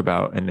think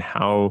about, and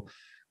how,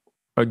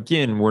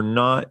 again, we're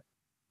not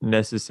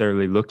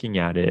necessarily looking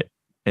at it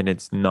and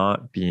it's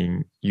not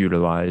being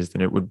utilized.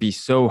 And it would be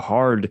so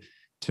hard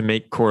to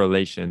make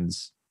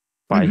correlations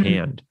by Hmm.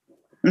 hand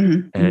Hmm.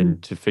 Hmm.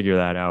 and to figure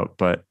that out.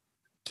 But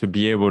to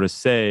be able to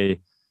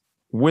say,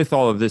 with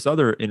all of this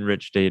other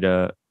enriched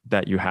data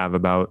that you have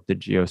about the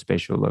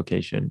geospatial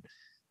location,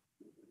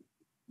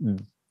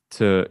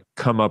 to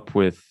come up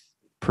with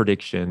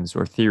predictions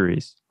or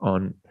theories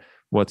on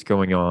what's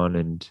going on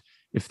and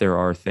if there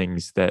are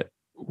things that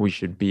we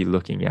should be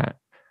looking at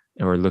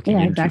or looking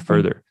Yeah, into exactly.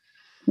 further.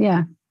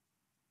 Yeah.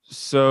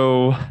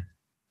 So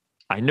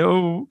I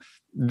know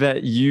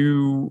that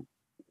you,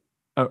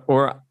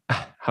 or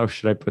how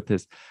should I put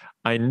this?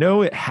 I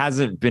know it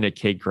hasn't been a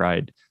cake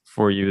ride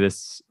for you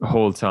this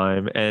whole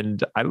time.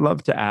 And I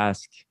love to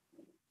ask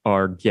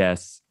our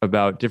guests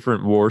about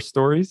different war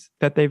stories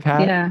that they've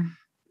had. Yeah.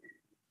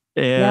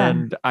 Yeah.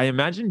 And I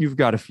imagine you've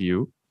got a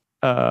few.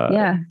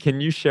 Yeah.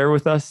 Can you share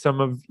with us some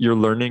of your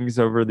learnings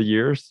over the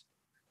years?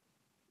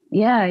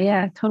 Yeah,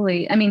 yeah,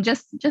 totally. I mean,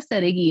 just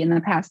at Iggy in the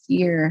past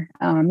year,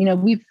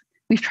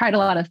 we've tried a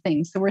lot of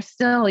things. So we're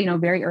still,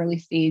 very early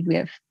stage. We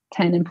have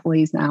 10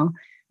 employees now,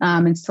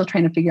 and still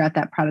trying to figure out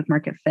that product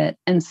market fit.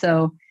 And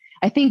so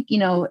I think,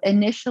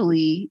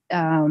 initially,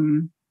 I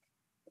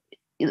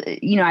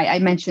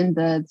mentioned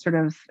the sort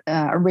of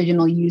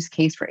original use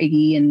case for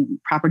Iggy and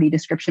property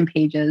description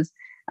pages.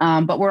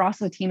 But we're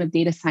also a team of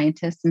data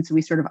scientists, and so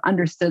we sort of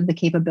understood the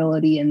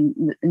capability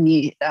and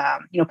the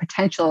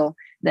potential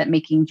that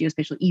making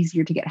geospatial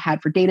easier to get had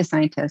for data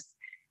scientists.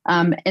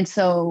 And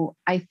so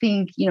I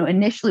think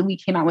initially we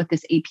came out with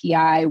this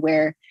API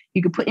where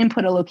you could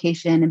input a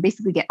location and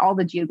basically get all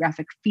the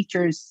geographic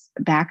features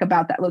back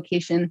about that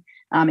location,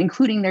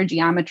 including their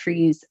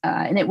geometries.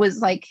 And it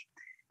was a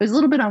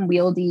little bit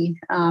unwieldy.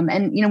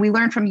 And we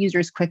learned from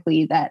users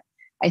quickly that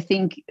I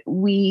think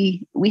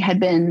we had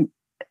been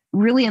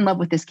really in love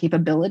with this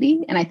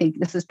capability. And I think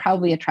this is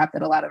probably a trap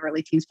that a lot of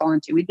early teams fall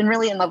into. We've been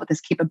really in love with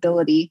this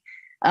capability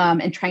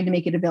and trying to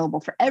make it available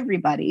for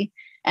everybody.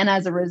 And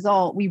as a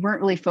result, we weren't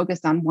really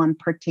focused on one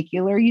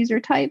particular user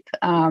type.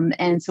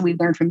 And so we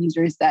learned from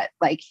users that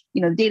the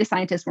data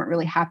scientists weren't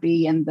really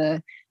happy and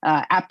the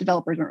app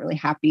developers weren't really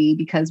happy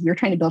because we were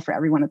trying to build for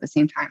everyone at the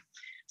same time.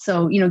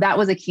 So, that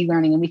was a key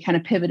learning. And we kind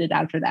of pivoted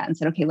after that and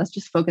said, okay, let's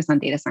just focus on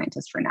data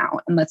scientists for now.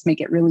 And let's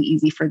make it really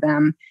easy for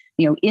them,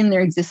 in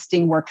their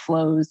existing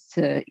workflows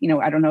to,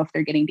 I don't know if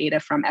they're getting data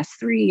from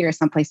S3 or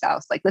someplace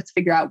else. Let's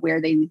figure out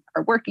where they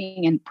are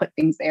working and put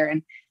things there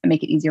and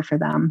make it easier for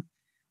them.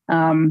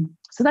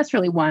 So that's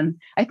really one.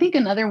 I think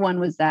another one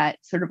was that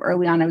sort of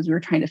early on, as we were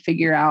trying to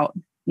figure out,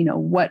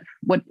 what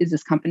is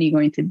this company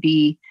going to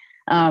be?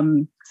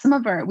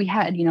 We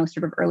had,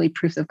 sort of early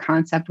proofs of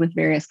concept with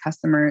various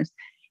customers.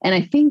 And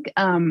I think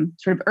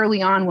sort of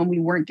early on when we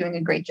weren't doing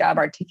a great job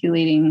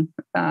articulating,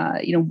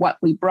 what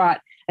we brought,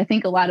 I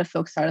think a lot of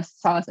folks saw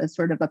us as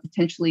sort of a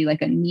potentially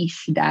like a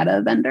niche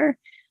data vendor.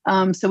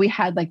 So we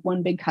had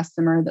one big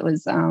customer that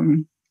was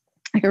a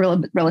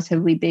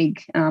relatively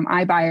big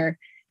iBuyer,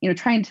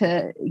 trying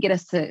to get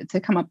us to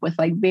come up with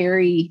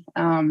very,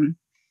 I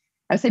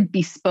would say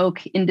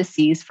bespoke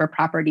indices for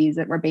properties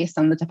that were based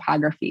on the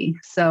topography.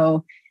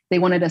 So they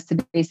wanted us to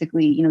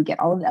basically, get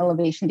all of the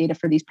elevation data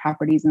for these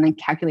properties and then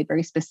calculate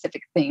very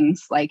specific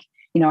things like,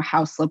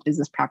 how sloped is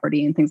this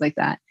property and things like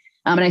that.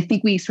 And I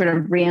think we sort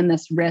of ran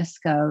this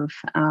risk of,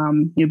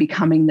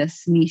 becoming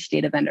this niche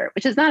data vendor,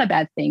 which is not a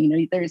bad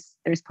thing.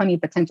 There's plenty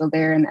of potential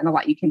there and a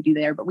lot you can do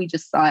there. But we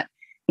just thought,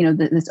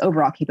 this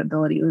overall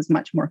capability was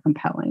much more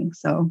compelling.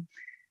 So,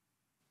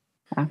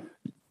 yeah.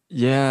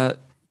 Yeah,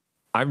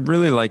 I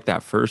really like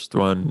that first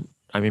one.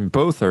 I mean,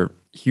 both are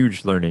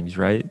huge learnings,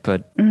 right?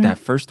 But that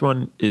first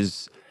one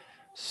is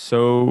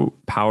so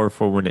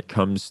powerful when it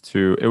comes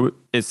to it.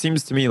 It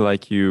seems to me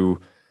like you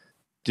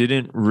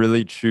didn't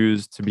really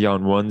choose to be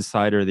on one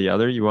side or the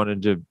other. You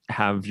wanted to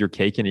have your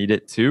cake and eat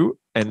it too.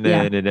 And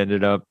then it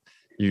ended up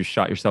you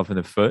shot yourself in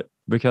the foot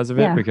because of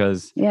it,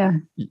 because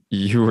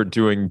you were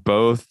doing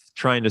both,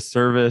 trying to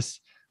service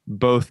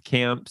both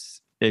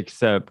camps,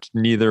 except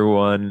neither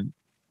one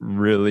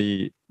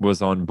really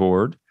was on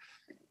board.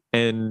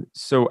 And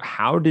so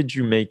how did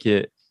you make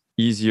it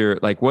easier?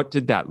 What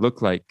did that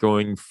look like,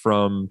 going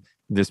from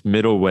this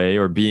middle way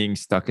or being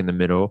stuck in the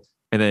middle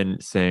and then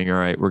saying, all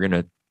right, we're going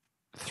to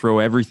throw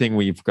everything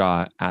we've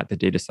got at the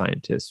data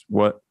scientists?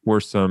 What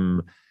were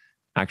some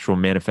actual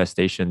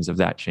manifestations of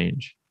that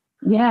change?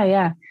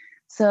 Yeah.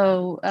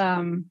 So,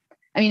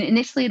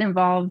 initially it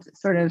involved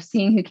sort of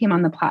seeing who came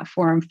on the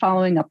platform,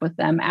 following up with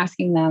them,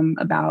 asking them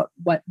about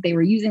what they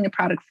were using the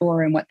product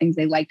for and what things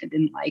they liked and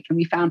didn't like. And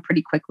we found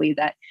pretty quickly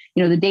that,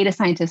 the data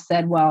scientists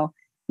said, well,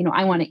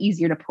 I want it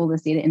easier to pull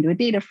this data into a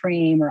data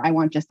frame, or I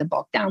want just a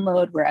bulk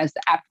download. Whereas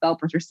the app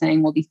developers are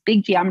saying, well, these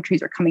big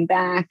geometries are coming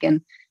back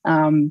and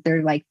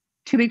they're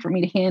too big for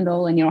me to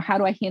handle. And, how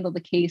do I handle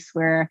the case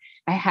where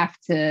I have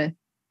to,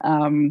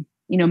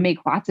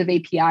 make lots of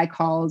API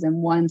calls in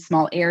one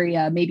small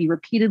area, maybe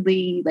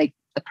repeatedly,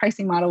 the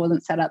pricing model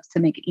wasn't set up to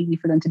make it easy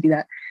for them to do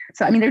that.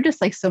 So, I mean, there are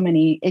just like so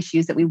many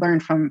issues that we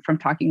learned from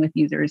talking with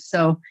users.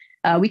 So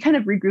we kind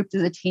of regrouped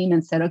as a team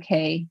and said,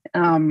 okay,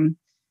 who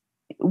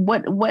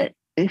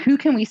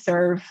can we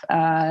serve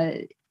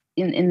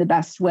in the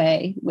best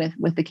way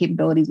with the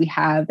capabilities we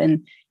have?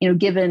 And,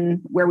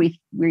 given where we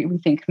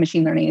think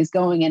machine learning is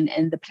going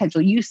and the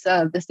potential use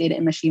of this data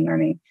in machine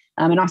learning,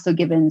 and also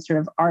given sort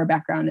of our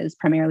background as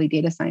primarily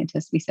data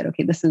scientists, we said,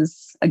 okay, this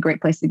is a great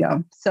place to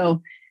go.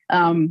 So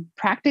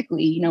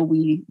practically,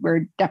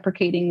 we're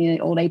deprecating the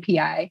old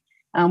API.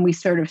 We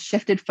sort of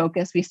shifted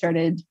focus. We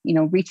started,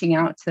 reaching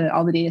out to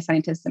all the data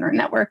scientists in our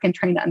network and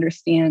trying to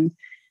understand,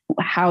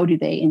 how do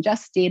they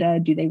ingest data?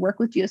 Do they work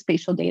with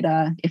geospatial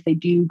data? If they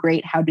do,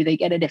 great. How do they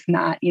get it? If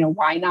not,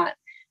 why not?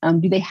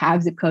 Do they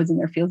have zip codes in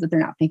their fields that they're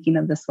not thinking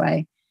of this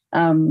way?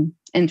 And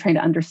trying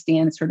to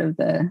understand sort of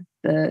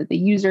the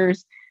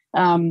users.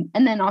 And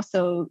then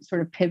also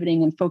sort of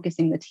pivoting and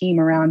focusing the team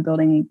around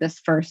building this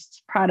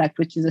first product,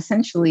 which is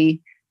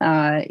essentially,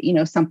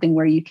 something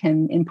where you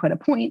can input a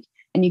point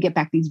and you get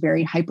back these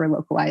very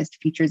hyper-localized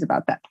features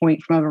about that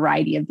point from a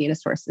variety of data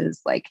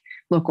sources, like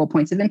local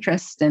points of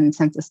interest and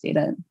census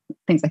data,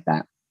 things like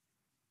that.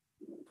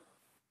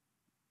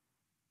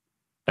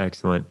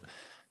 Excellent.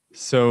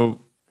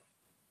 So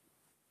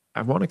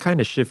I want to kind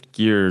of shift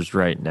gears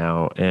right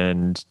now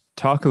and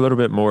talk a little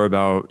bit more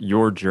about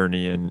your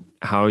journey and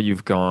how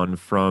you've gone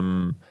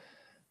from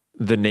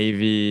the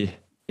Navy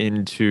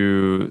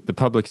into the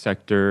public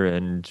sector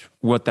and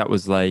what that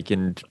was like,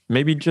 and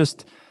maybe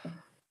just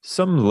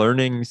some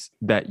learnings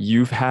that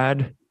you've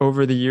had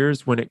over the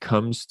years when it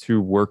comes to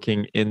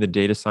working in the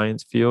data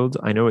science field.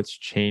 I know it's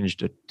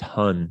changed a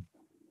ton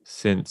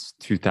since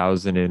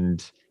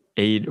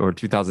 2008 or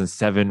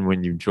 2007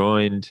 when you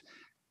joined,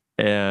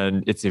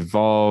 and it's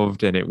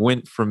evolved, and it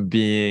went from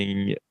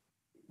being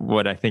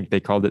what I think they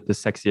called it the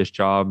sexiest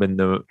job in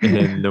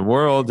the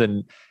world,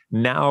 and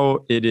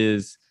now it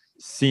is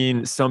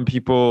seen. Some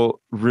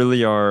people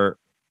really are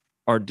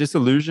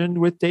disillusioned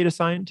with data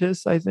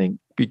scientists, I think,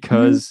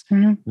 because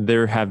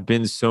there have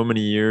been so many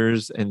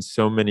years and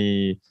so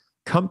many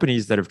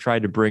companies that have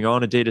tried to bring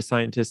on a data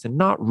scientist and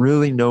not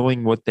really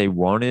knowing what they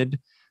wanted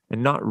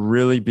and not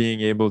really being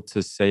able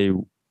to say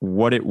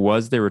what it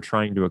was they were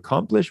trying to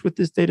accomplish with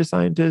this data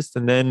scientist.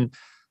 And then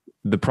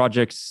the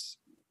projects,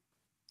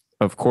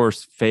 of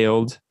course,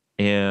 failed.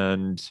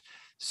 And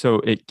so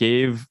it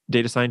gave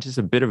data scientists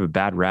a bit of a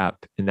bad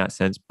rap in that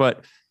sense.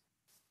 But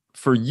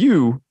for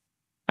you,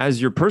 as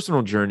your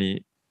personal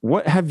journey,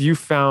 what have you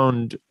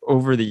found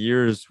over the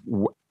years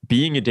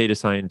being a data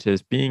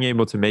scientist, being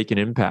able to make an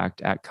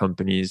impact at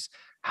companies?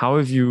 How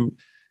have you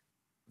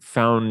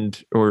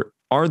found, or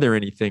are there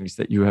any things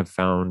that you have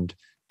found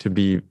to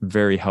be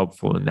very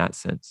helpful in that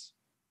sense?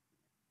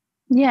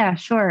 Yeah,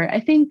 sure. I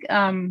think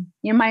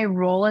my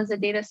role as a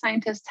data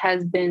scientist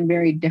has been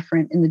very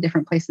different in the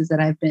different places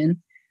that I've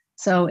been.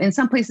 So in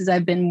some places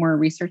I've been more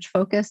research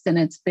focused, and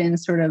it's been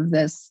sort of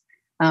this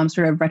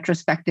sort of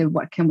retrospective,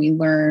 what can we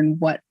learn?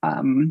 What,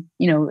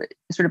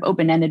 sort of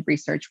open-ended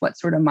research, what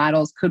sort of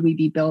models could we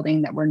be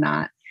building that we're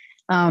not?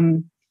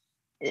 And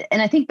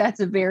I think that's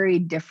a very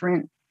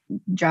different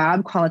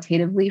job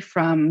qualitatively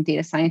from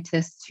data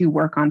scientists who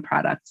work on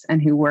products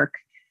and who work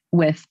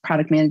with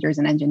product managers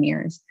and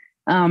engineers.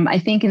 I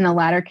think in the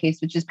latter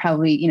case, which is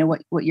probably,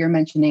 what you're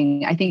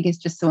mentioning, I think it's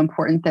just so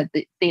important that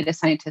the data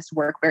scientists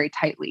work very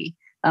tightly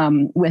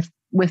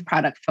with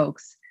product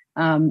folks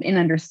in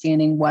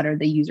understanding what are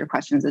the user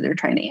questions that they're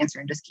trying to answer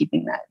and just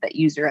keeping that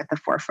user at the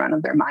forefront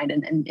of their mind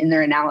and in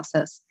their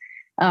analysis.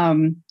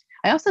 I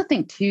also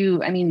think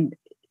too,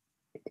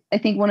 I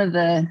think one of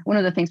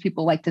the things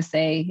people like to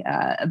say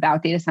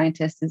about data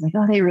scientists is like,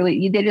 oh,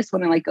 they just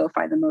want to like go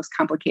find the most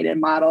complicated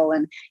model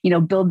and,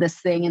 build this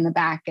thing in the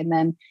back. And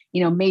then,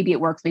 maybe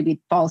it works, maybe it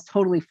falls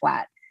totally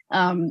flat.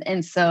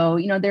 And so,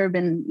 there have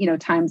been,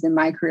 times in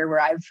my career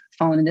where I've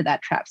fallen into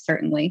that trap,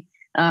 certainly.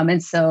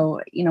 And so,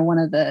 one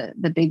of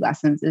the big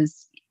lessons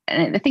is,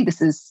 and I think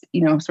this is,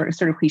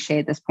 sort of cliche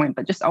at this point,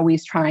 but just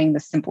always trying the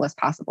simplest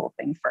possible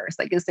thing first.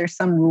 Like, is there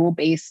some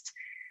rule-based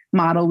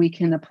model we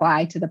can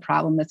apply to the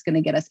problem that's going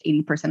to get us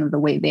 80% of the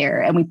way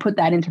there? And we put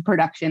that into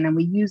production and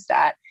we use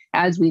that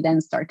as we then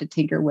start to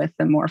tinker with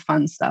the more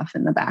fun stuff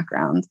in the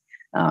background,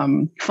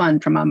 fun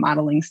from a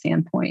modeling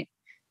standpoint.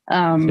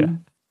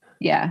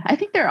 Yeah, I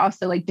think there are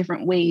also like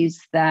different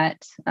ways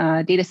that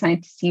data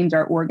science teams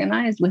are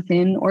organized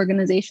within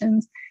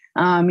organizations.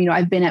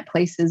 I've been at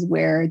places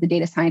where the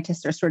data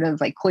scientists are sort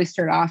of like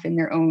cloistered off in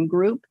their own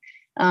group.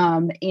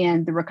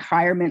 And the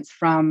requirements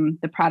from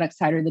the product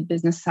side or the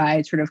business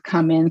side sort of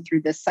come in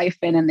through this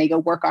siphon and they go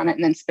work on it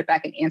and then spit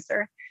back an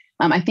answer.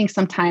 I think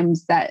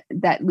sometimes that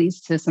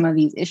leads to some of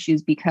these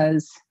issues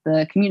because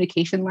the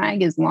communication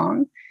lag is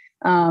long.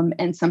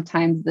 And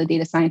sometimes the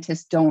data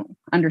scientists don't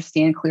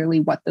understand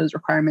clearly what those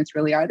requirements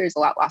really are. There's a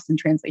lot lost in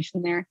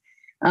translation there.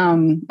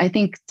 I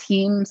think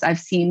teams I've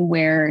seen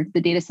where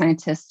the data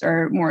scientists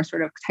are more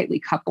sort of tightly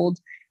coupled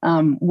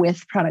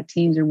with product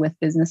teams or with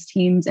business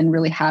teams, and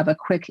really have a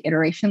quick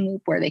iteration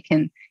loop where they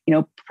can,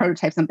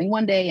 prototype something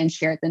one day and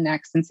share it the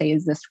next and say,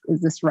 is this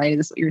right? Is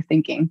this what you're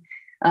thinking?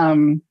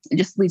 It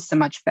just leads to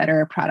much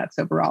better products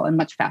overall and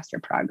much faster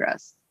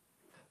progress.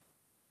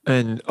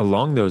 And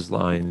along those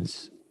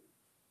lines,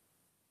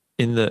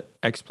 in the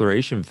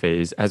exploration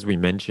phase, as we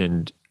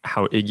mentioned,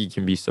 how Iggy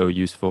can be so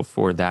useful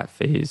for that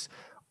phase,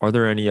 are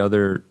there any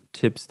other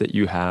tips that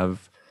you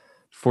have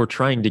for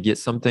trying to get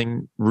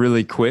something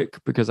really quick?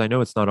 Because I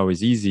know it's not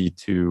always easy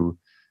to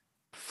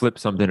flip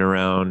something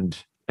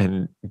around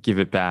and give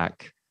it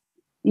back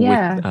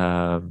with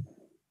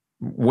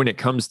when it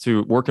comes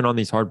to working on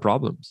these hard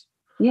problems.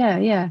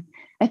 Yeah.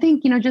 I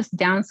think, just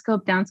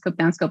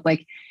downscope.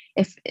 Like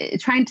if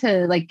trying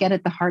to get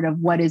at the heart of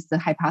what is the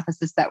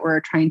hypothesis that we're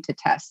trying to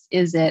test.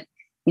 Is it,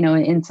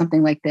 in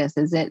something like this,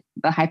 is it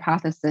the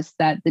hypothesis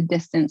that the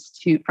distance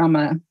from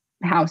a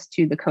house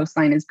to the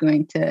coastline is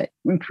going to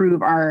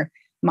improve our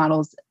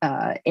model's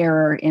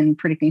error in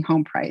predicting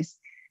home price?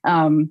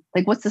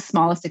 What's the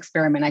smallest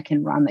experiment I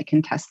can run that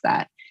can test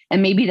that?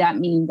 And maybe that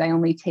means I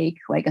only take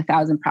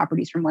 1,000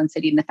 properties from one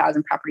city and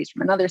 1,000 properties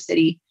from another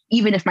city,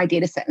 even if my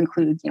data set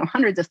includes,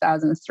 hundreds of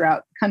thousands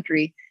throughout the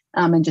country,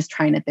 and just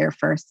trying it there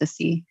first to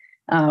see.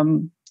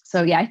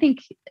 So yeah, I think,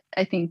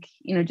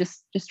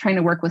 just trying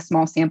to work with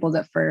small samples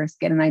at first,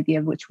 get an idea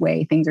of which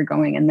way things are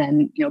going, and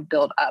then,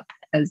 build up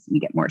as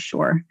you get more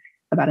sure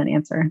about an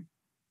answer.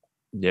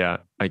 Yeah,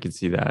 I can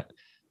see that.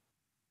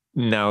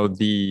 Now,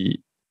 the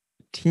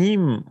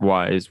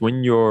team-wise,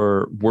 when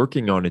you're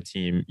working on a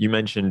team, you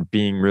mentioned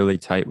being really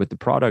tight with the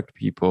product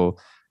people.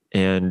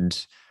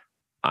 And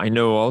I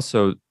know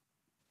also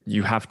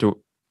you have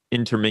to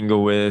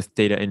intermingle with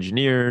data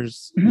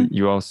engineers. Mm-hmm.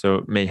 You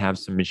also may have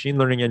some machine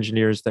learning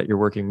engineers that you're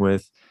working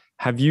with.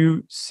 Have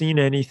you seen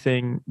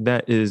anything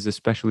that is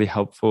especially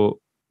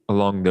helpful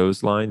along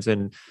those lines?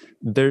 And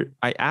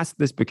I ask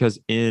this because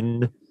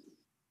in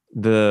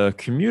the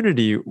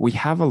community, we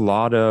have a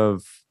lot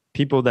of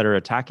people that are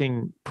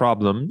attacking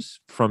problems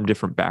from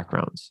different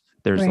backgrounds.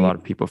 There's a lot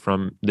of people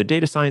from the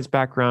data science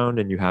background,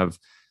 and you have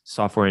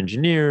software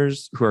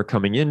engineers who are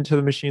coming into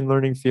the machine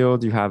learning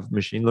field. You have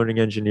machine learning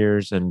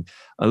engineers and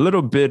a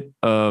little bit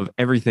of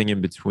everything in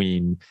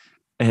between.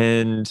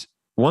 And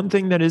one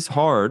thing that is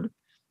hard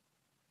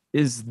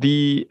is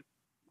the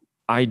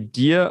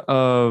idea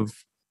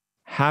of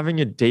having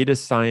a data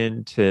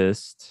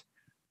scientist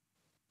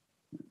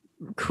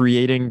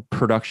creating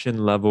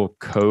production level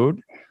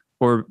code,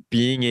 or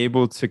being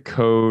able to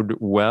code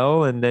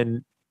well. And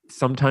then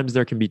sometimes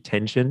there can be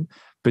tension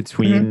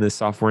between the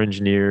software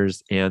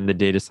engineers and the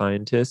data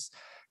scientists.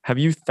 Have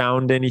you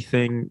found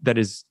anything that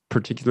is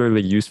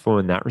particularly useful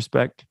in that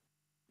respect?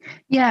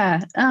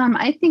 Yeah,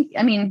 I think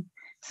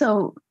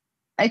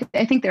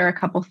there are a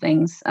couple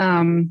things.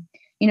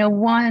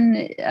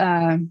 One,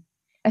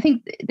 I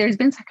think there's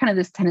been kind of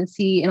this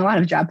tendency in a lot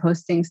of job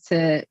postings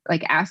to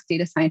ask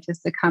data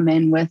scientists to come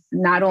in with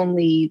not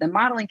only the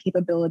modeling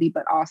capability,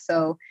 but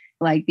also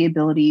the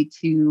ability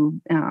to,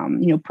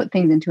 put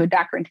things into a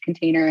Docker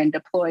container and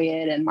deploy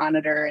it and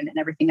monitor and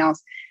everything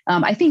else.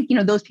 I think,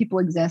 those people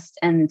exist,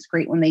 and it's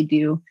great when they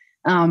do.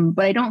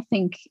 But I don't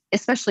think,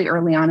 especially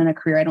early on in a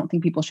career, I don't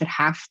think people should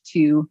have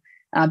to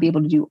be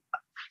able to do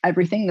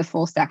everything, the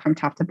full stack from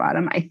top to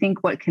bottom. I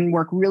think what can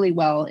work really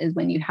well is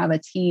when you have a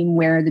team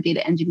where the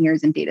data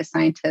engineers and data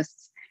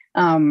scientists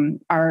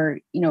are,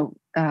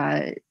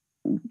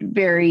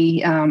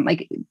 very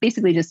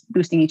basically just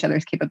boosting each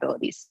other's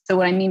capabilities. So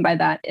what I mean by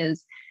that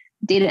is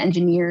data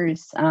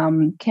engineers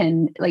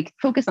can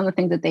focus on the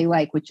things that they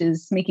like, which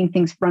is making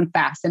things run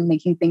fast and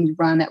making things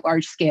run at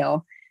large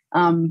scale.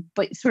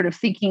 But sort of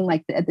thinking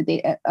at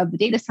the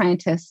data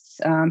scientists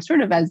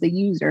sort of as the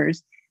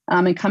users,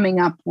 and coming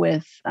up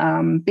with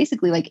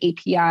basically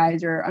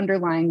APIs or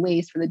underlying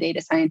ways for the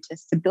data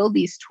scientists to build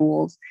these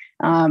tools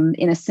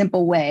in a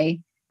simple way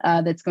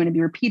that's going to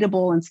be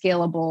repeatable and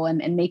scalable,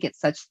 and make it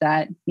such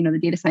that the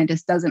data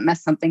scientist doesn't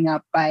mess something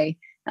up by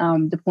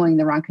deploying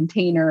the wrong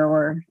container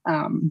or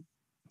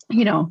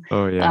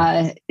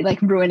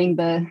ruining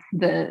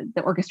the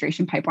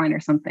orchestration pipeline or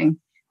something.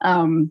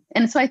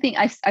 And so I think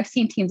I've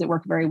seen teams that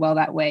work very well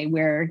that way,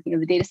 where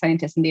the data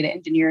scientists and data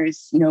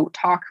engineers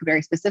talk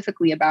very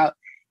specifically about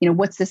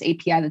what's this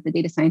API that the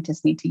data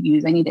scientists need to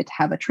use. I needed to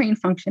have a train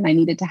function. I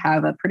needed to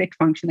have a predict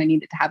function. I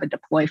needed to have a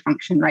deploy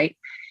function, right?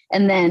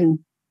 And then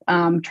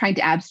trying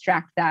to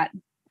abstract that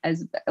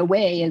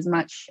away as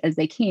much as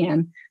they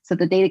can, so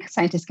the data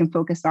scientists can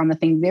focus on the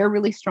things they're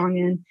really strong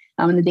in,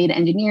 and the data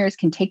engineers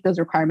can take those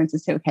requirements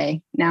and say, okay,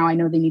 now I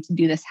know they need to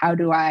do this. How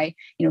do I,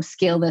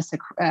 scale this,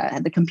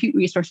 the compute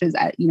resources,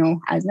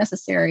 as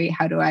necessary?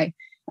 How do I,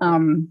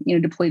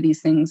 deploy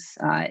these things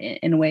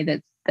in a way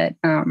that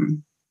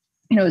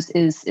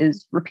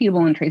is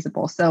repeatable and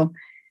traceable? So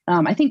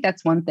I think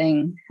that's one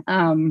thing.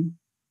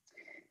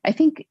 I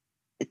think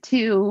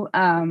too,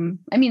 a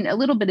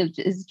little bit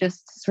is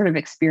just sort of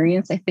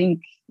experience. I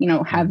think,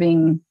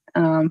 having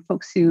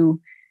folks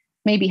who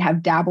maybe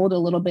have dabbled a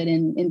little bit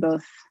in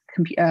both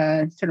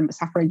sort of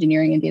software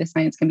engineering and data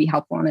science can be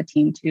helpful on a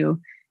team too,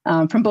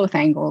 from both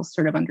angles,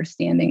 sort of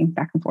understanding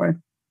back and forth.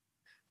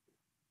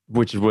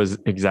 Which was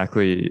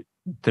exactly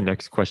the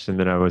next question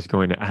that I was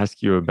going to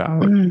ask you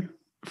about.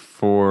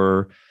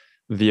 For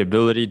the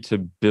ability to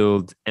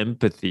build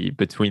empathy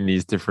between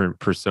these different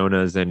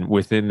personas and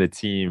within the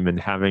team, and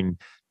having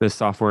the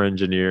software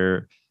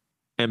engineer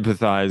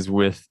empathize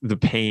with the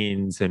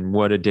pains and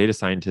what a data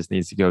scientist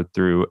needs to go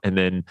through, and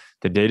then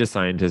the data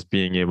scientist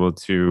being able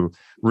to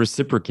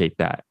reciprocate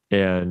that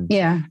and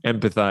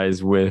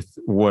empathize with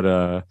what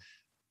a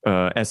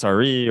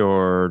SRE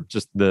or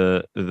just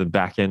the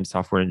back-end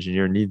software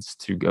engineer needs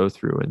to go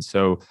through. And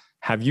so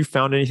have you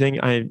found anything?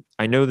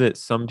 I know that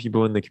some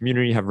people in the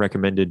community have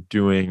recommended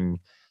doing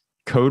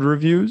code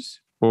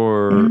reviews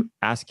or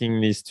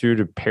asking these two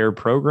to pair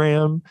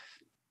program.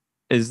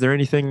 Is there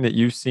anything that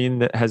you've seen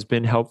that has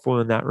been helpful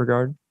in that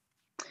regard?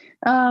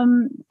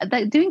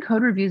 Doing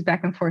code reviews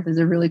back and forth is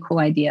a really cool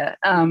idea.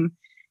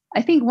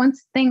 I think one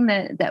thing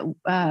that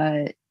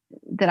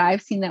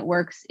I've seen that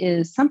works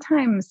is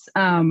sometimes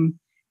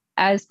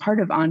as part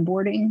of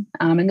onboarding,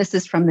 and this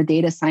is from the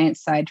data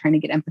science side, trying to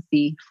get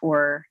empathy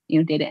for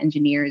data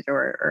engineers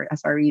or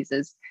SREs,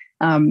 is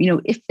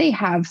if they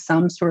have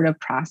some sort of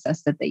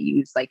process that they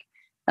use, like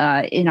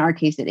in our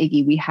case at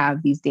Iggy, we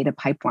have these data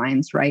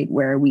pipelines, right,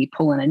 where we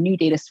pull in a new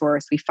data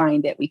source, we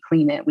find it, we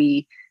clean it,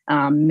 we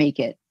make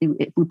it,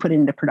 we put it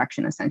into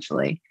production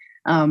essentially.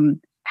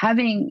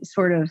 Having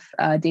sort of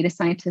data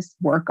scientists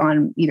work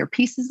on either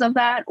pieces of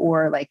that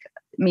or like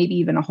maybe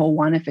even a whole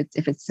one if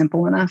it's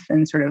simple enough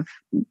and sort of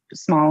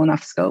small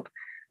enough scope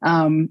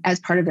as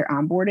part of their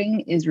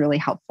onboarding is really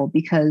helpful,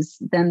 because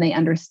then they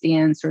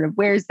understand sort of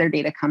where's their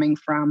data coming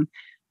from,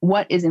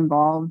 what is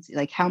involved,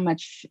 like how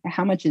much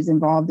is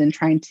involved in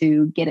trying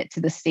to get it to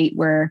the state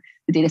where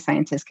the data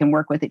scientist can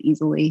work with it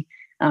easily.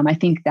 I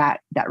think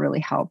that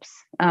really helps.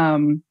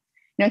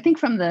 I think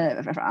from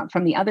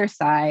the other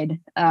side,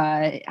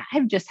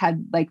 I've just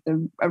had like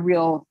a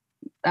real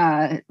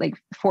like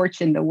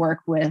fortune to work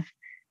with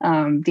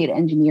data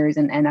engineers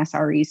and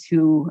SREs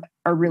who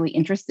are really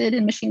interested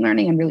in machine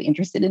learning and really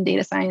interested in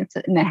data science,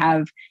 and that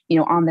have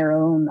on their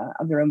own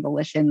of their own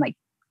volition like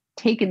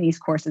taken these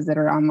courses that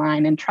are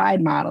online and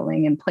tried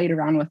modeling and played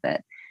around with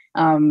it.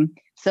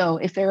 So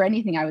if there were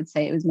anything, I would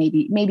say it was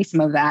maybe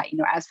some of that,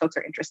 as folks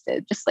are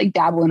interested, just like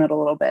dabble in it a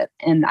little bit.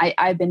 And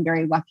I've been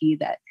very lucky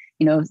that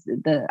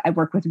I've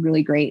worked with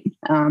really great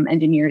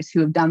engineers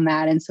who have done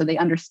that. And so they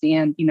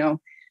understand,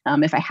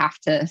 if I have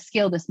to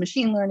scale this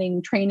machine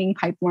learning training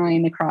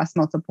pipeline across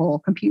multiple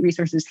compute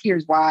resources,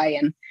 here's why.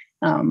 And,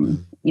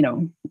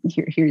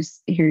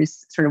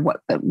 here's sort of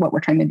what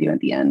we're trying to do at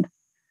the end.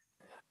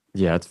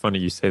 Yeah, it's funny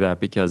you say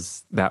that,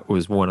 because that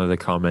was one of the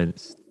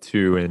comments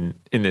too.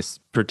 In this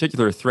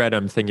particular thread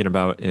I'm thinking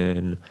about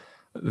in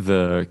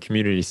the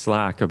community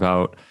Slack,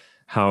 about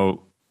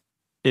how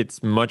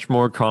it's much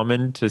more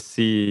common to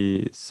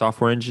see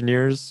software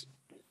engineers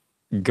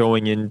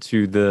going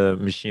into the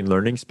machine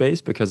learning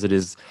space because it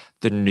is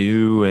the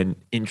new and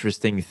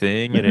interesting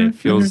thing, and it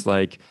feels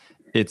like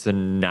it's a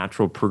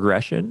natural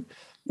progression.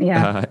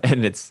 Yeah.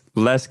 And it's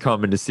less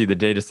common to see the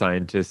data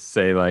scientists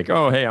say like,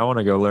 oh, hey, I want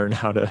to go learn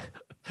how to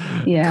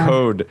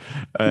code.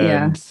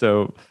 And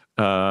so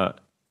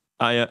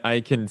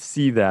I can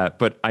see that,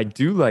 but I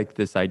do like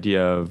this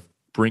idea of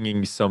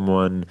bringing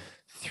someone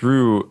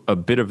through a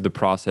bit of the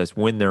process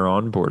when they're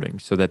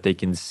onboarding, so that they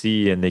can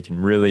see and they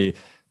can really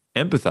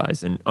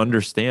empathize and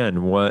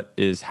understand what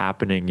is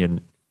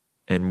happening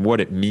and what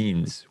it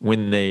means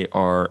when they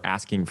are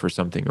asking for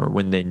something or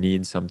when they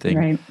need something.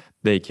 Right.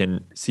 They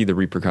can see the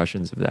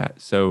repercussions of that.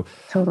 So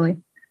totally.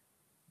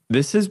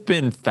 This has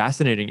been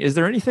fascinating. Is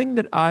there anything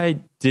that I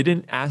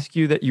didn't ask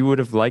you that you would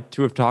have liked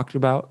to have talked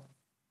about?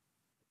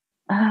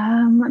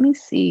 Let me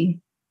see.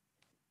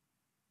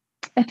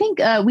 I think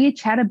we had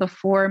chatted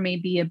before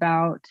maybe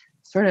about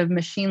sort of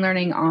machine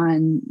learning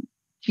on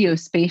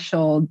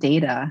geospatial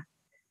data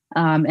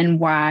and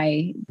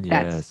why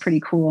that's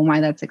pretty cool and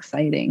why that's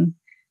exciting.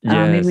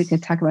 Maybe we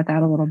could talk about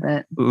that a little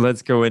bit.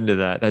 Let's go into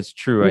that. That's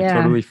true. I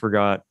totally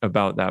forgot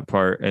about that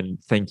part.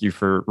 And thank you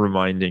for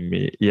reminding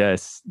me.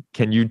 Yes.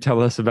 Can you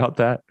tell us about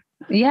that?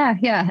 Yeah.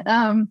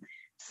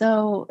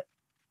 So,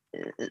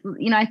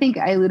 I think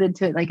I alluded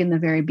to it like in the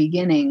very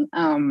beginning.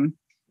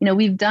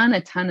 We've done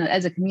a ton of,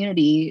 as a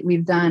community,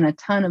 we've done a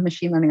ton of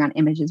machine learning on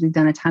images. We've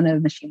done a ton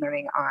of machine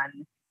learning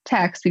on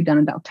text. We've done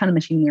a ton of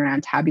machine learning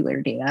on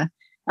tabular data.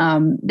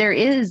 There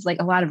is like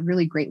a lot of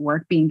really great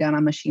work being done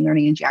on machine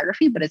learning and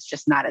geography, but it's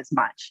just not as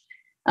much.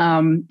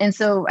 And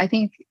so I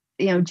think,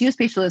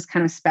 geospatial is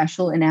kind of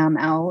special in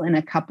ML in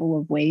a couple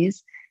of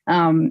ways.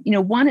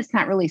 One, it's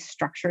not really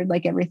structured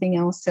like everything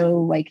else.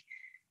 So like,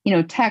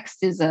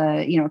 text is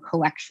a,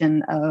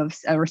 collection of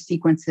or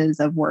sequences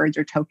of words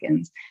or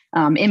tokens.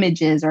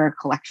 Images are a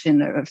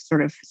collection of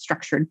sort of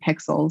structured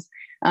pixels.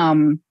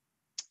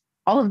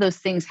 All of those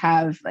things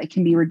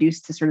can be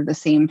reduced to sort of the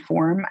same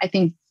form. I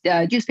think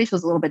geospatial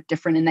is a little bit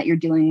different in that you're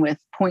dealing with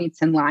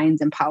points and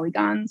lines and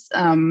polygons,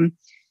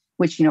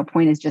 which,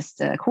 point is just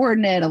a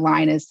coordinate, a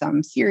line is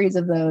some series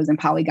of those, and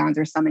polygons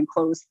are some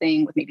enclosed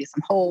thing with maybe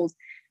some holes.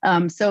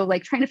 So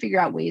like trying to figure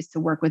out ways to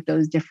work with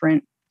those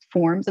different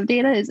forms of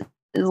data is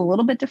a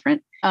little bit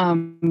different.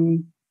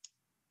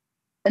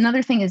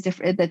 Another thing is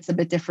different that's a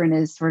bit different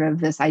is sort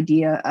of this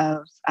idea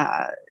of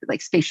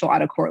like spatial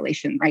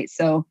autocorrelation, right?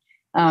 So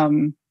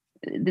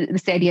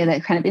this idea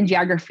that kind of in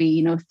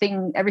geography,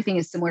 everything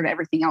is similar to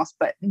everything else,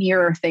 but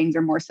nearer things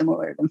are more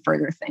similar than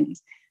further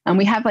things.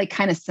 We have like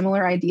kind of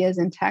similar ideas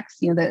in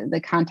text.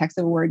 The context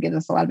of a word gives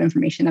us a lot of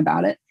information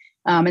about it,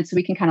 and so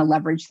we can kind of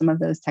leverage some of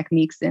those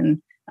techniques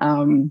in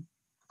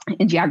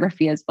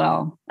geography as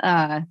well.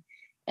 I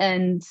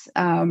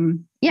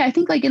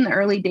think like in the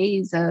early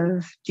days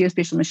of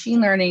geospatial machine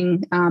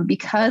learning,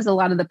 because a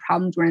lot of the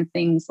problems were in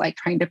things like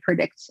trying to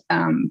predict,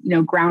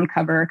 ground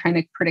cover, trying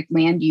to predict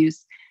land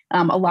use,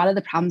 a lot of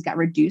the problems got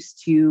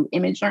reduced to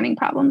image learning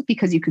problems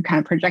because you could kind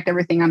of project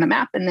everything on a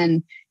map and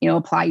then,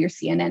 apply your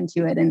CNN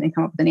to it and then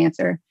come up with an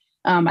answer.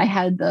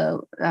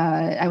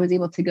 I was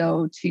able to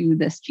go to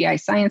this GI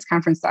Science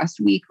conference last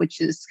week,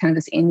 which is kind of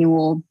this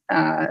annual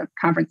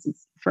conference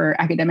for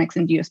academics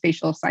in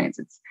geospatial science.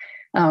 It's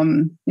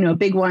a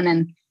big one.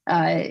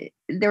 And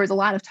there was a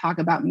lot of talk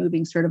about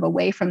moving sort of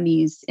away from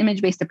these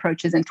image-based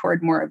approaches and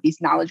toward more of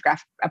these knowledge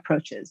graph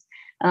approaches,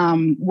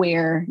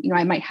 where,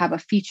 I might have a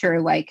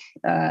feature like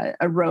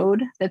a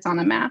road that's on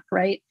a map,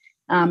 right?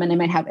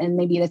 And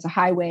maybe it's a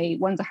highway,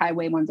 one's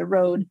a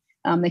road.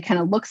 They kind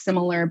of look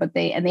similar, but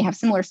they have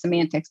similar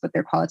semantics, but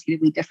they're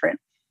qualitatively different.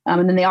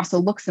 And then they also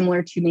look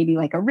similar to maybe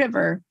like a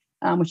river,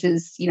 which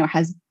is,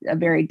 has a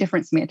very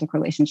different semantic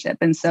relationship.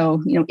 And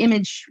so,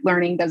 image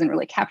learning doesn't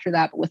really capture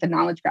that, but with a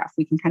knowledge graph,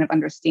 we can kind of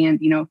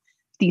understand,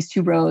 these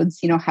two roads,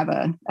 have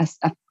a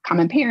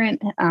common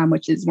parent,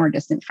 which is more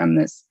distant from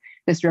this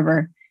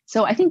river.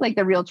 So I think like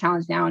the real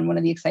challenge now, and one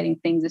of the exciting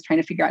things is trying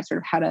to figure out sort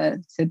of how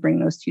to bring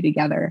those two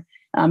together,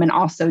 and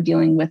also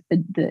dealing with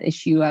the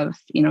issue of,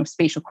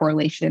 spatial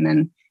correlation.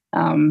 And,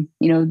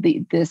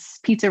 this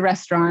pizza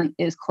restaurant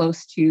is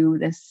close to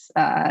this,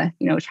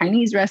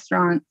 Chinese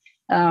restaurant.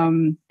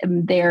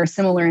 They're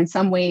similar in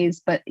some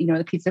ways, but,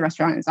 the pizza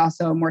restaurant is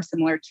also more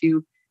similar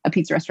to a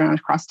pizza restaurant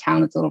across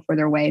town that's a little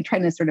further away,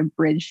 trying to sort of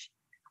bridge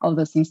all of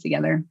those things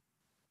together.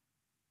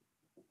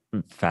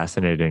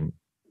 Fascinating.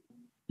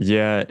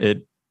 Yeah,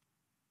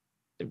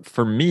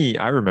 for me,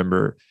 I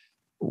remember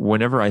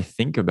whenever I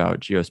think about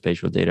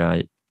geospatial data,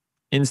 I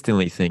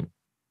instantly think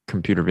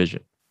computer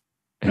vision.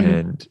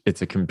 And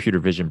it's a computer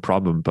vision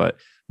problem. But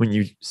when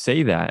you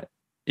say that,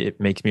 it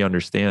makes me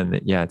understand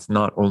that, it's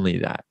not only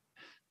that.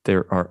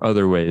 There are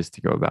other ways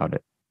to go about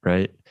it,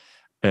 right?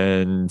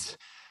 And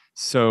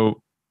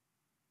so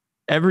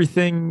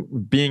everything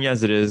being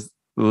as it is,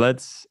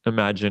 let's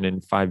imagine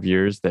in 5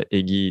 years that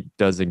Iggy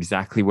does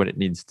exactly what it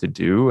needs to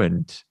do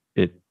and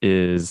it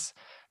is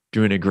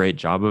doing a great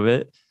job of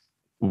it.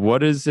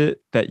 What is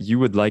it that you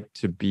would like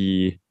to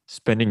be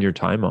spending your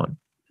time on?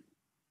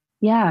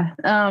 Yeah.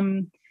 A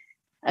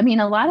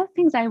lot of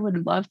things I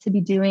would love to be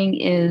doing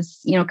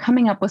is,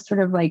 coming up with sort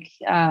of like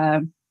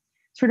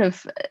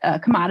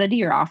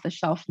commodity or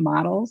off-the-shelf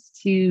models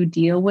to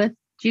deal with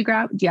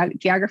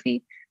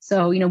geography.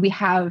 So, we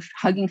have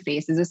Hugging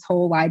Face is this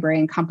whole library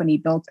and company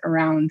built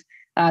around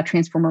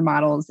transformer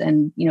models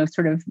and,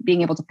 sort of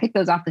being able to pick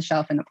those off the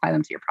shelf and apply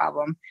them to your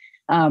problem.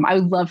 I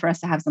would love for us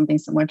to have something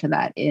similar to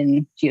that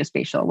in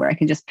geospatial, where I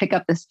can just pick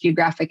up this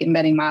geographic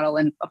embedding model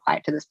and apply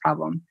it to this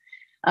problem.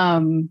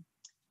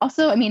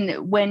 Also,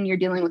 when you're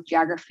dealing with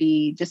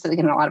geography, just like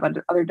in a lot of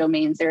other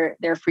domains,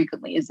 there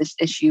frequently is this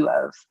issue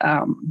of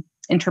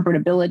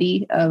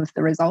interpretability of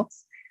the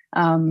results.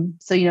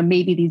 So,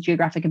 maybe these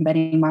geographic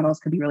embedding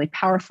models could be really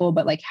powerful,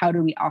 but like, how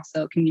do we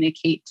also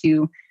communicate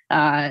to,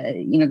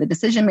 the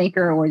decision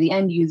maker or the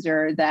end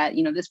user that,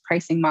 this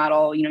pricing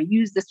model,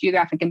 use this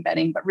geographic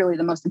embedding, but really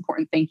the most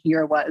important thing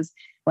here was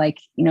like,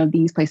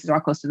 these places are all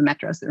close to the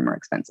metro, so they're more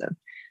expensive.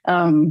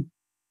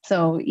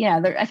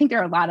 I think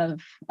there are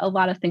a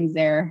lot of things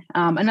there.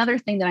 Another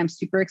thing that I'm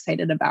super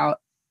excited about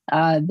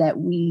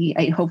that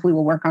I hopefully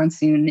will work on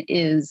soon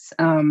is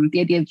the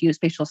idea of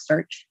geospatial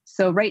search.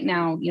 So right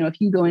now,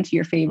 if you go into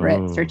your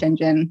favorite search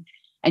engine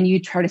and you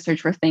try to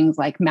search for things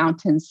like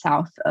mountains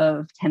south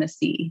of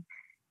Tennessee,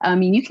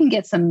 you can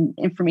get some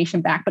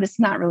information back, but it's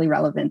not really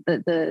relevant.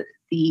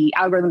 The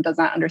algorithm does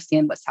not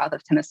understand what south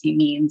of Tennessee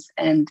means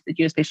and the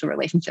geospatial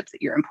relationships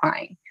that you're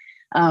implying.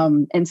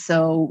 And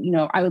so,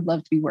 I would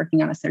love to be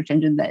working on a search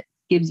engine that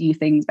gives you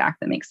things back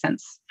that make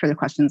sense for the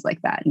questions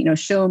like that.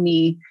 Show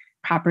me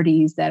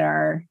properties that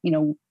are,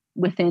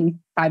 within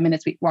 5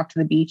 minutes we walk to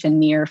the beach and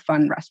near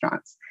fun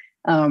restaurants.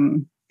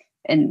 And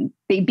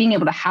being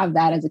able to have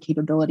that as a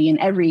capability in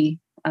every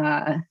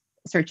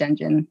search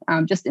engine,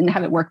 just and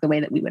have it work the way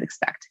that we would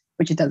expect,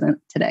 which it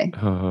doesn't today.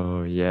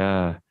 Oh,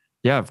 yeah.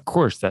 Yeah, of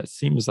course. That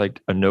seems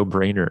like a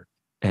no-brainer.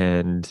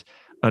 And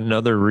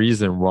another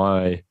reason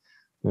why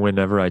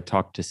whenever I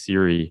talk to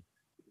Siri,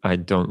 I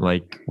don't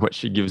like what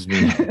she gives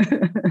me.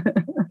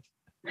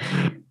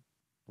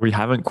 We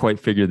haven't quite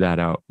figured that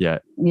out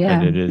yet.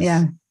 Yeah. And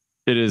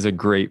it is a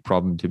great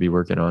problem to be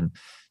working on.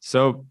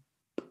 So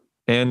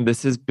And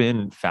this has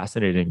been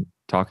fascinating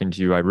talking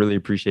to you. I really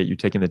appreciate you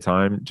taking the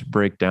time to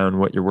break down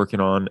what you're working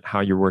on,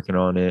 how you're working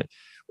on it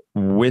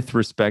with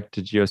respect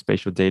to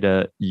geospatial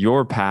data,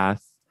 your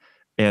path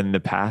and the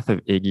path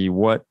of Iggy,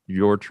 what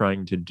you're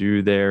trying to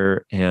do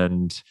there,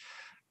 and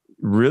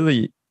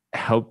really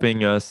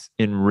helping us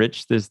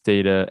enrich this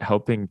data,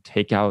 helping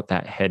take out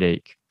that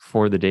headache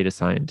for the data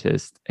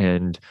scientist.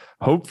 And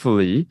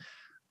hopefully,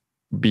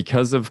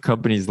 because of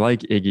companies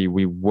like Iggy,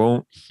 we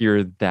won't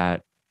hear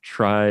that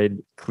tried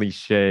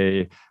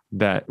cliche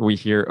that we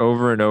hear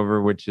over and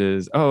over, which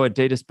is, oh, a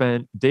data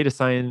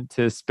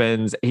scientist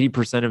spends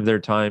 80% of their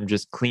time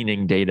just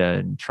cleaning data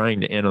and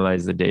trying to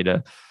analyze the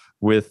data.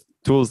 With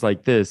tools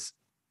like this,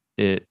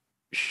 it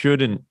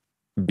shouldn't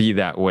be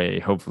that way,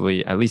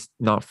 hopefully, at least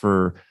not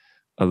for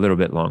a little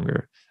bit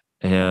longer.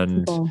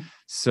 And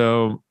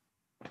so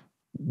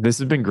this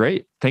has been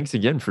great. Thanks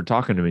again for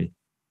talking to me.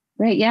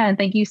 Great. Yeah. And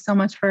thank you so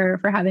much for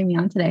having me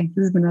on today.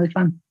 This has been really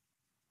fun.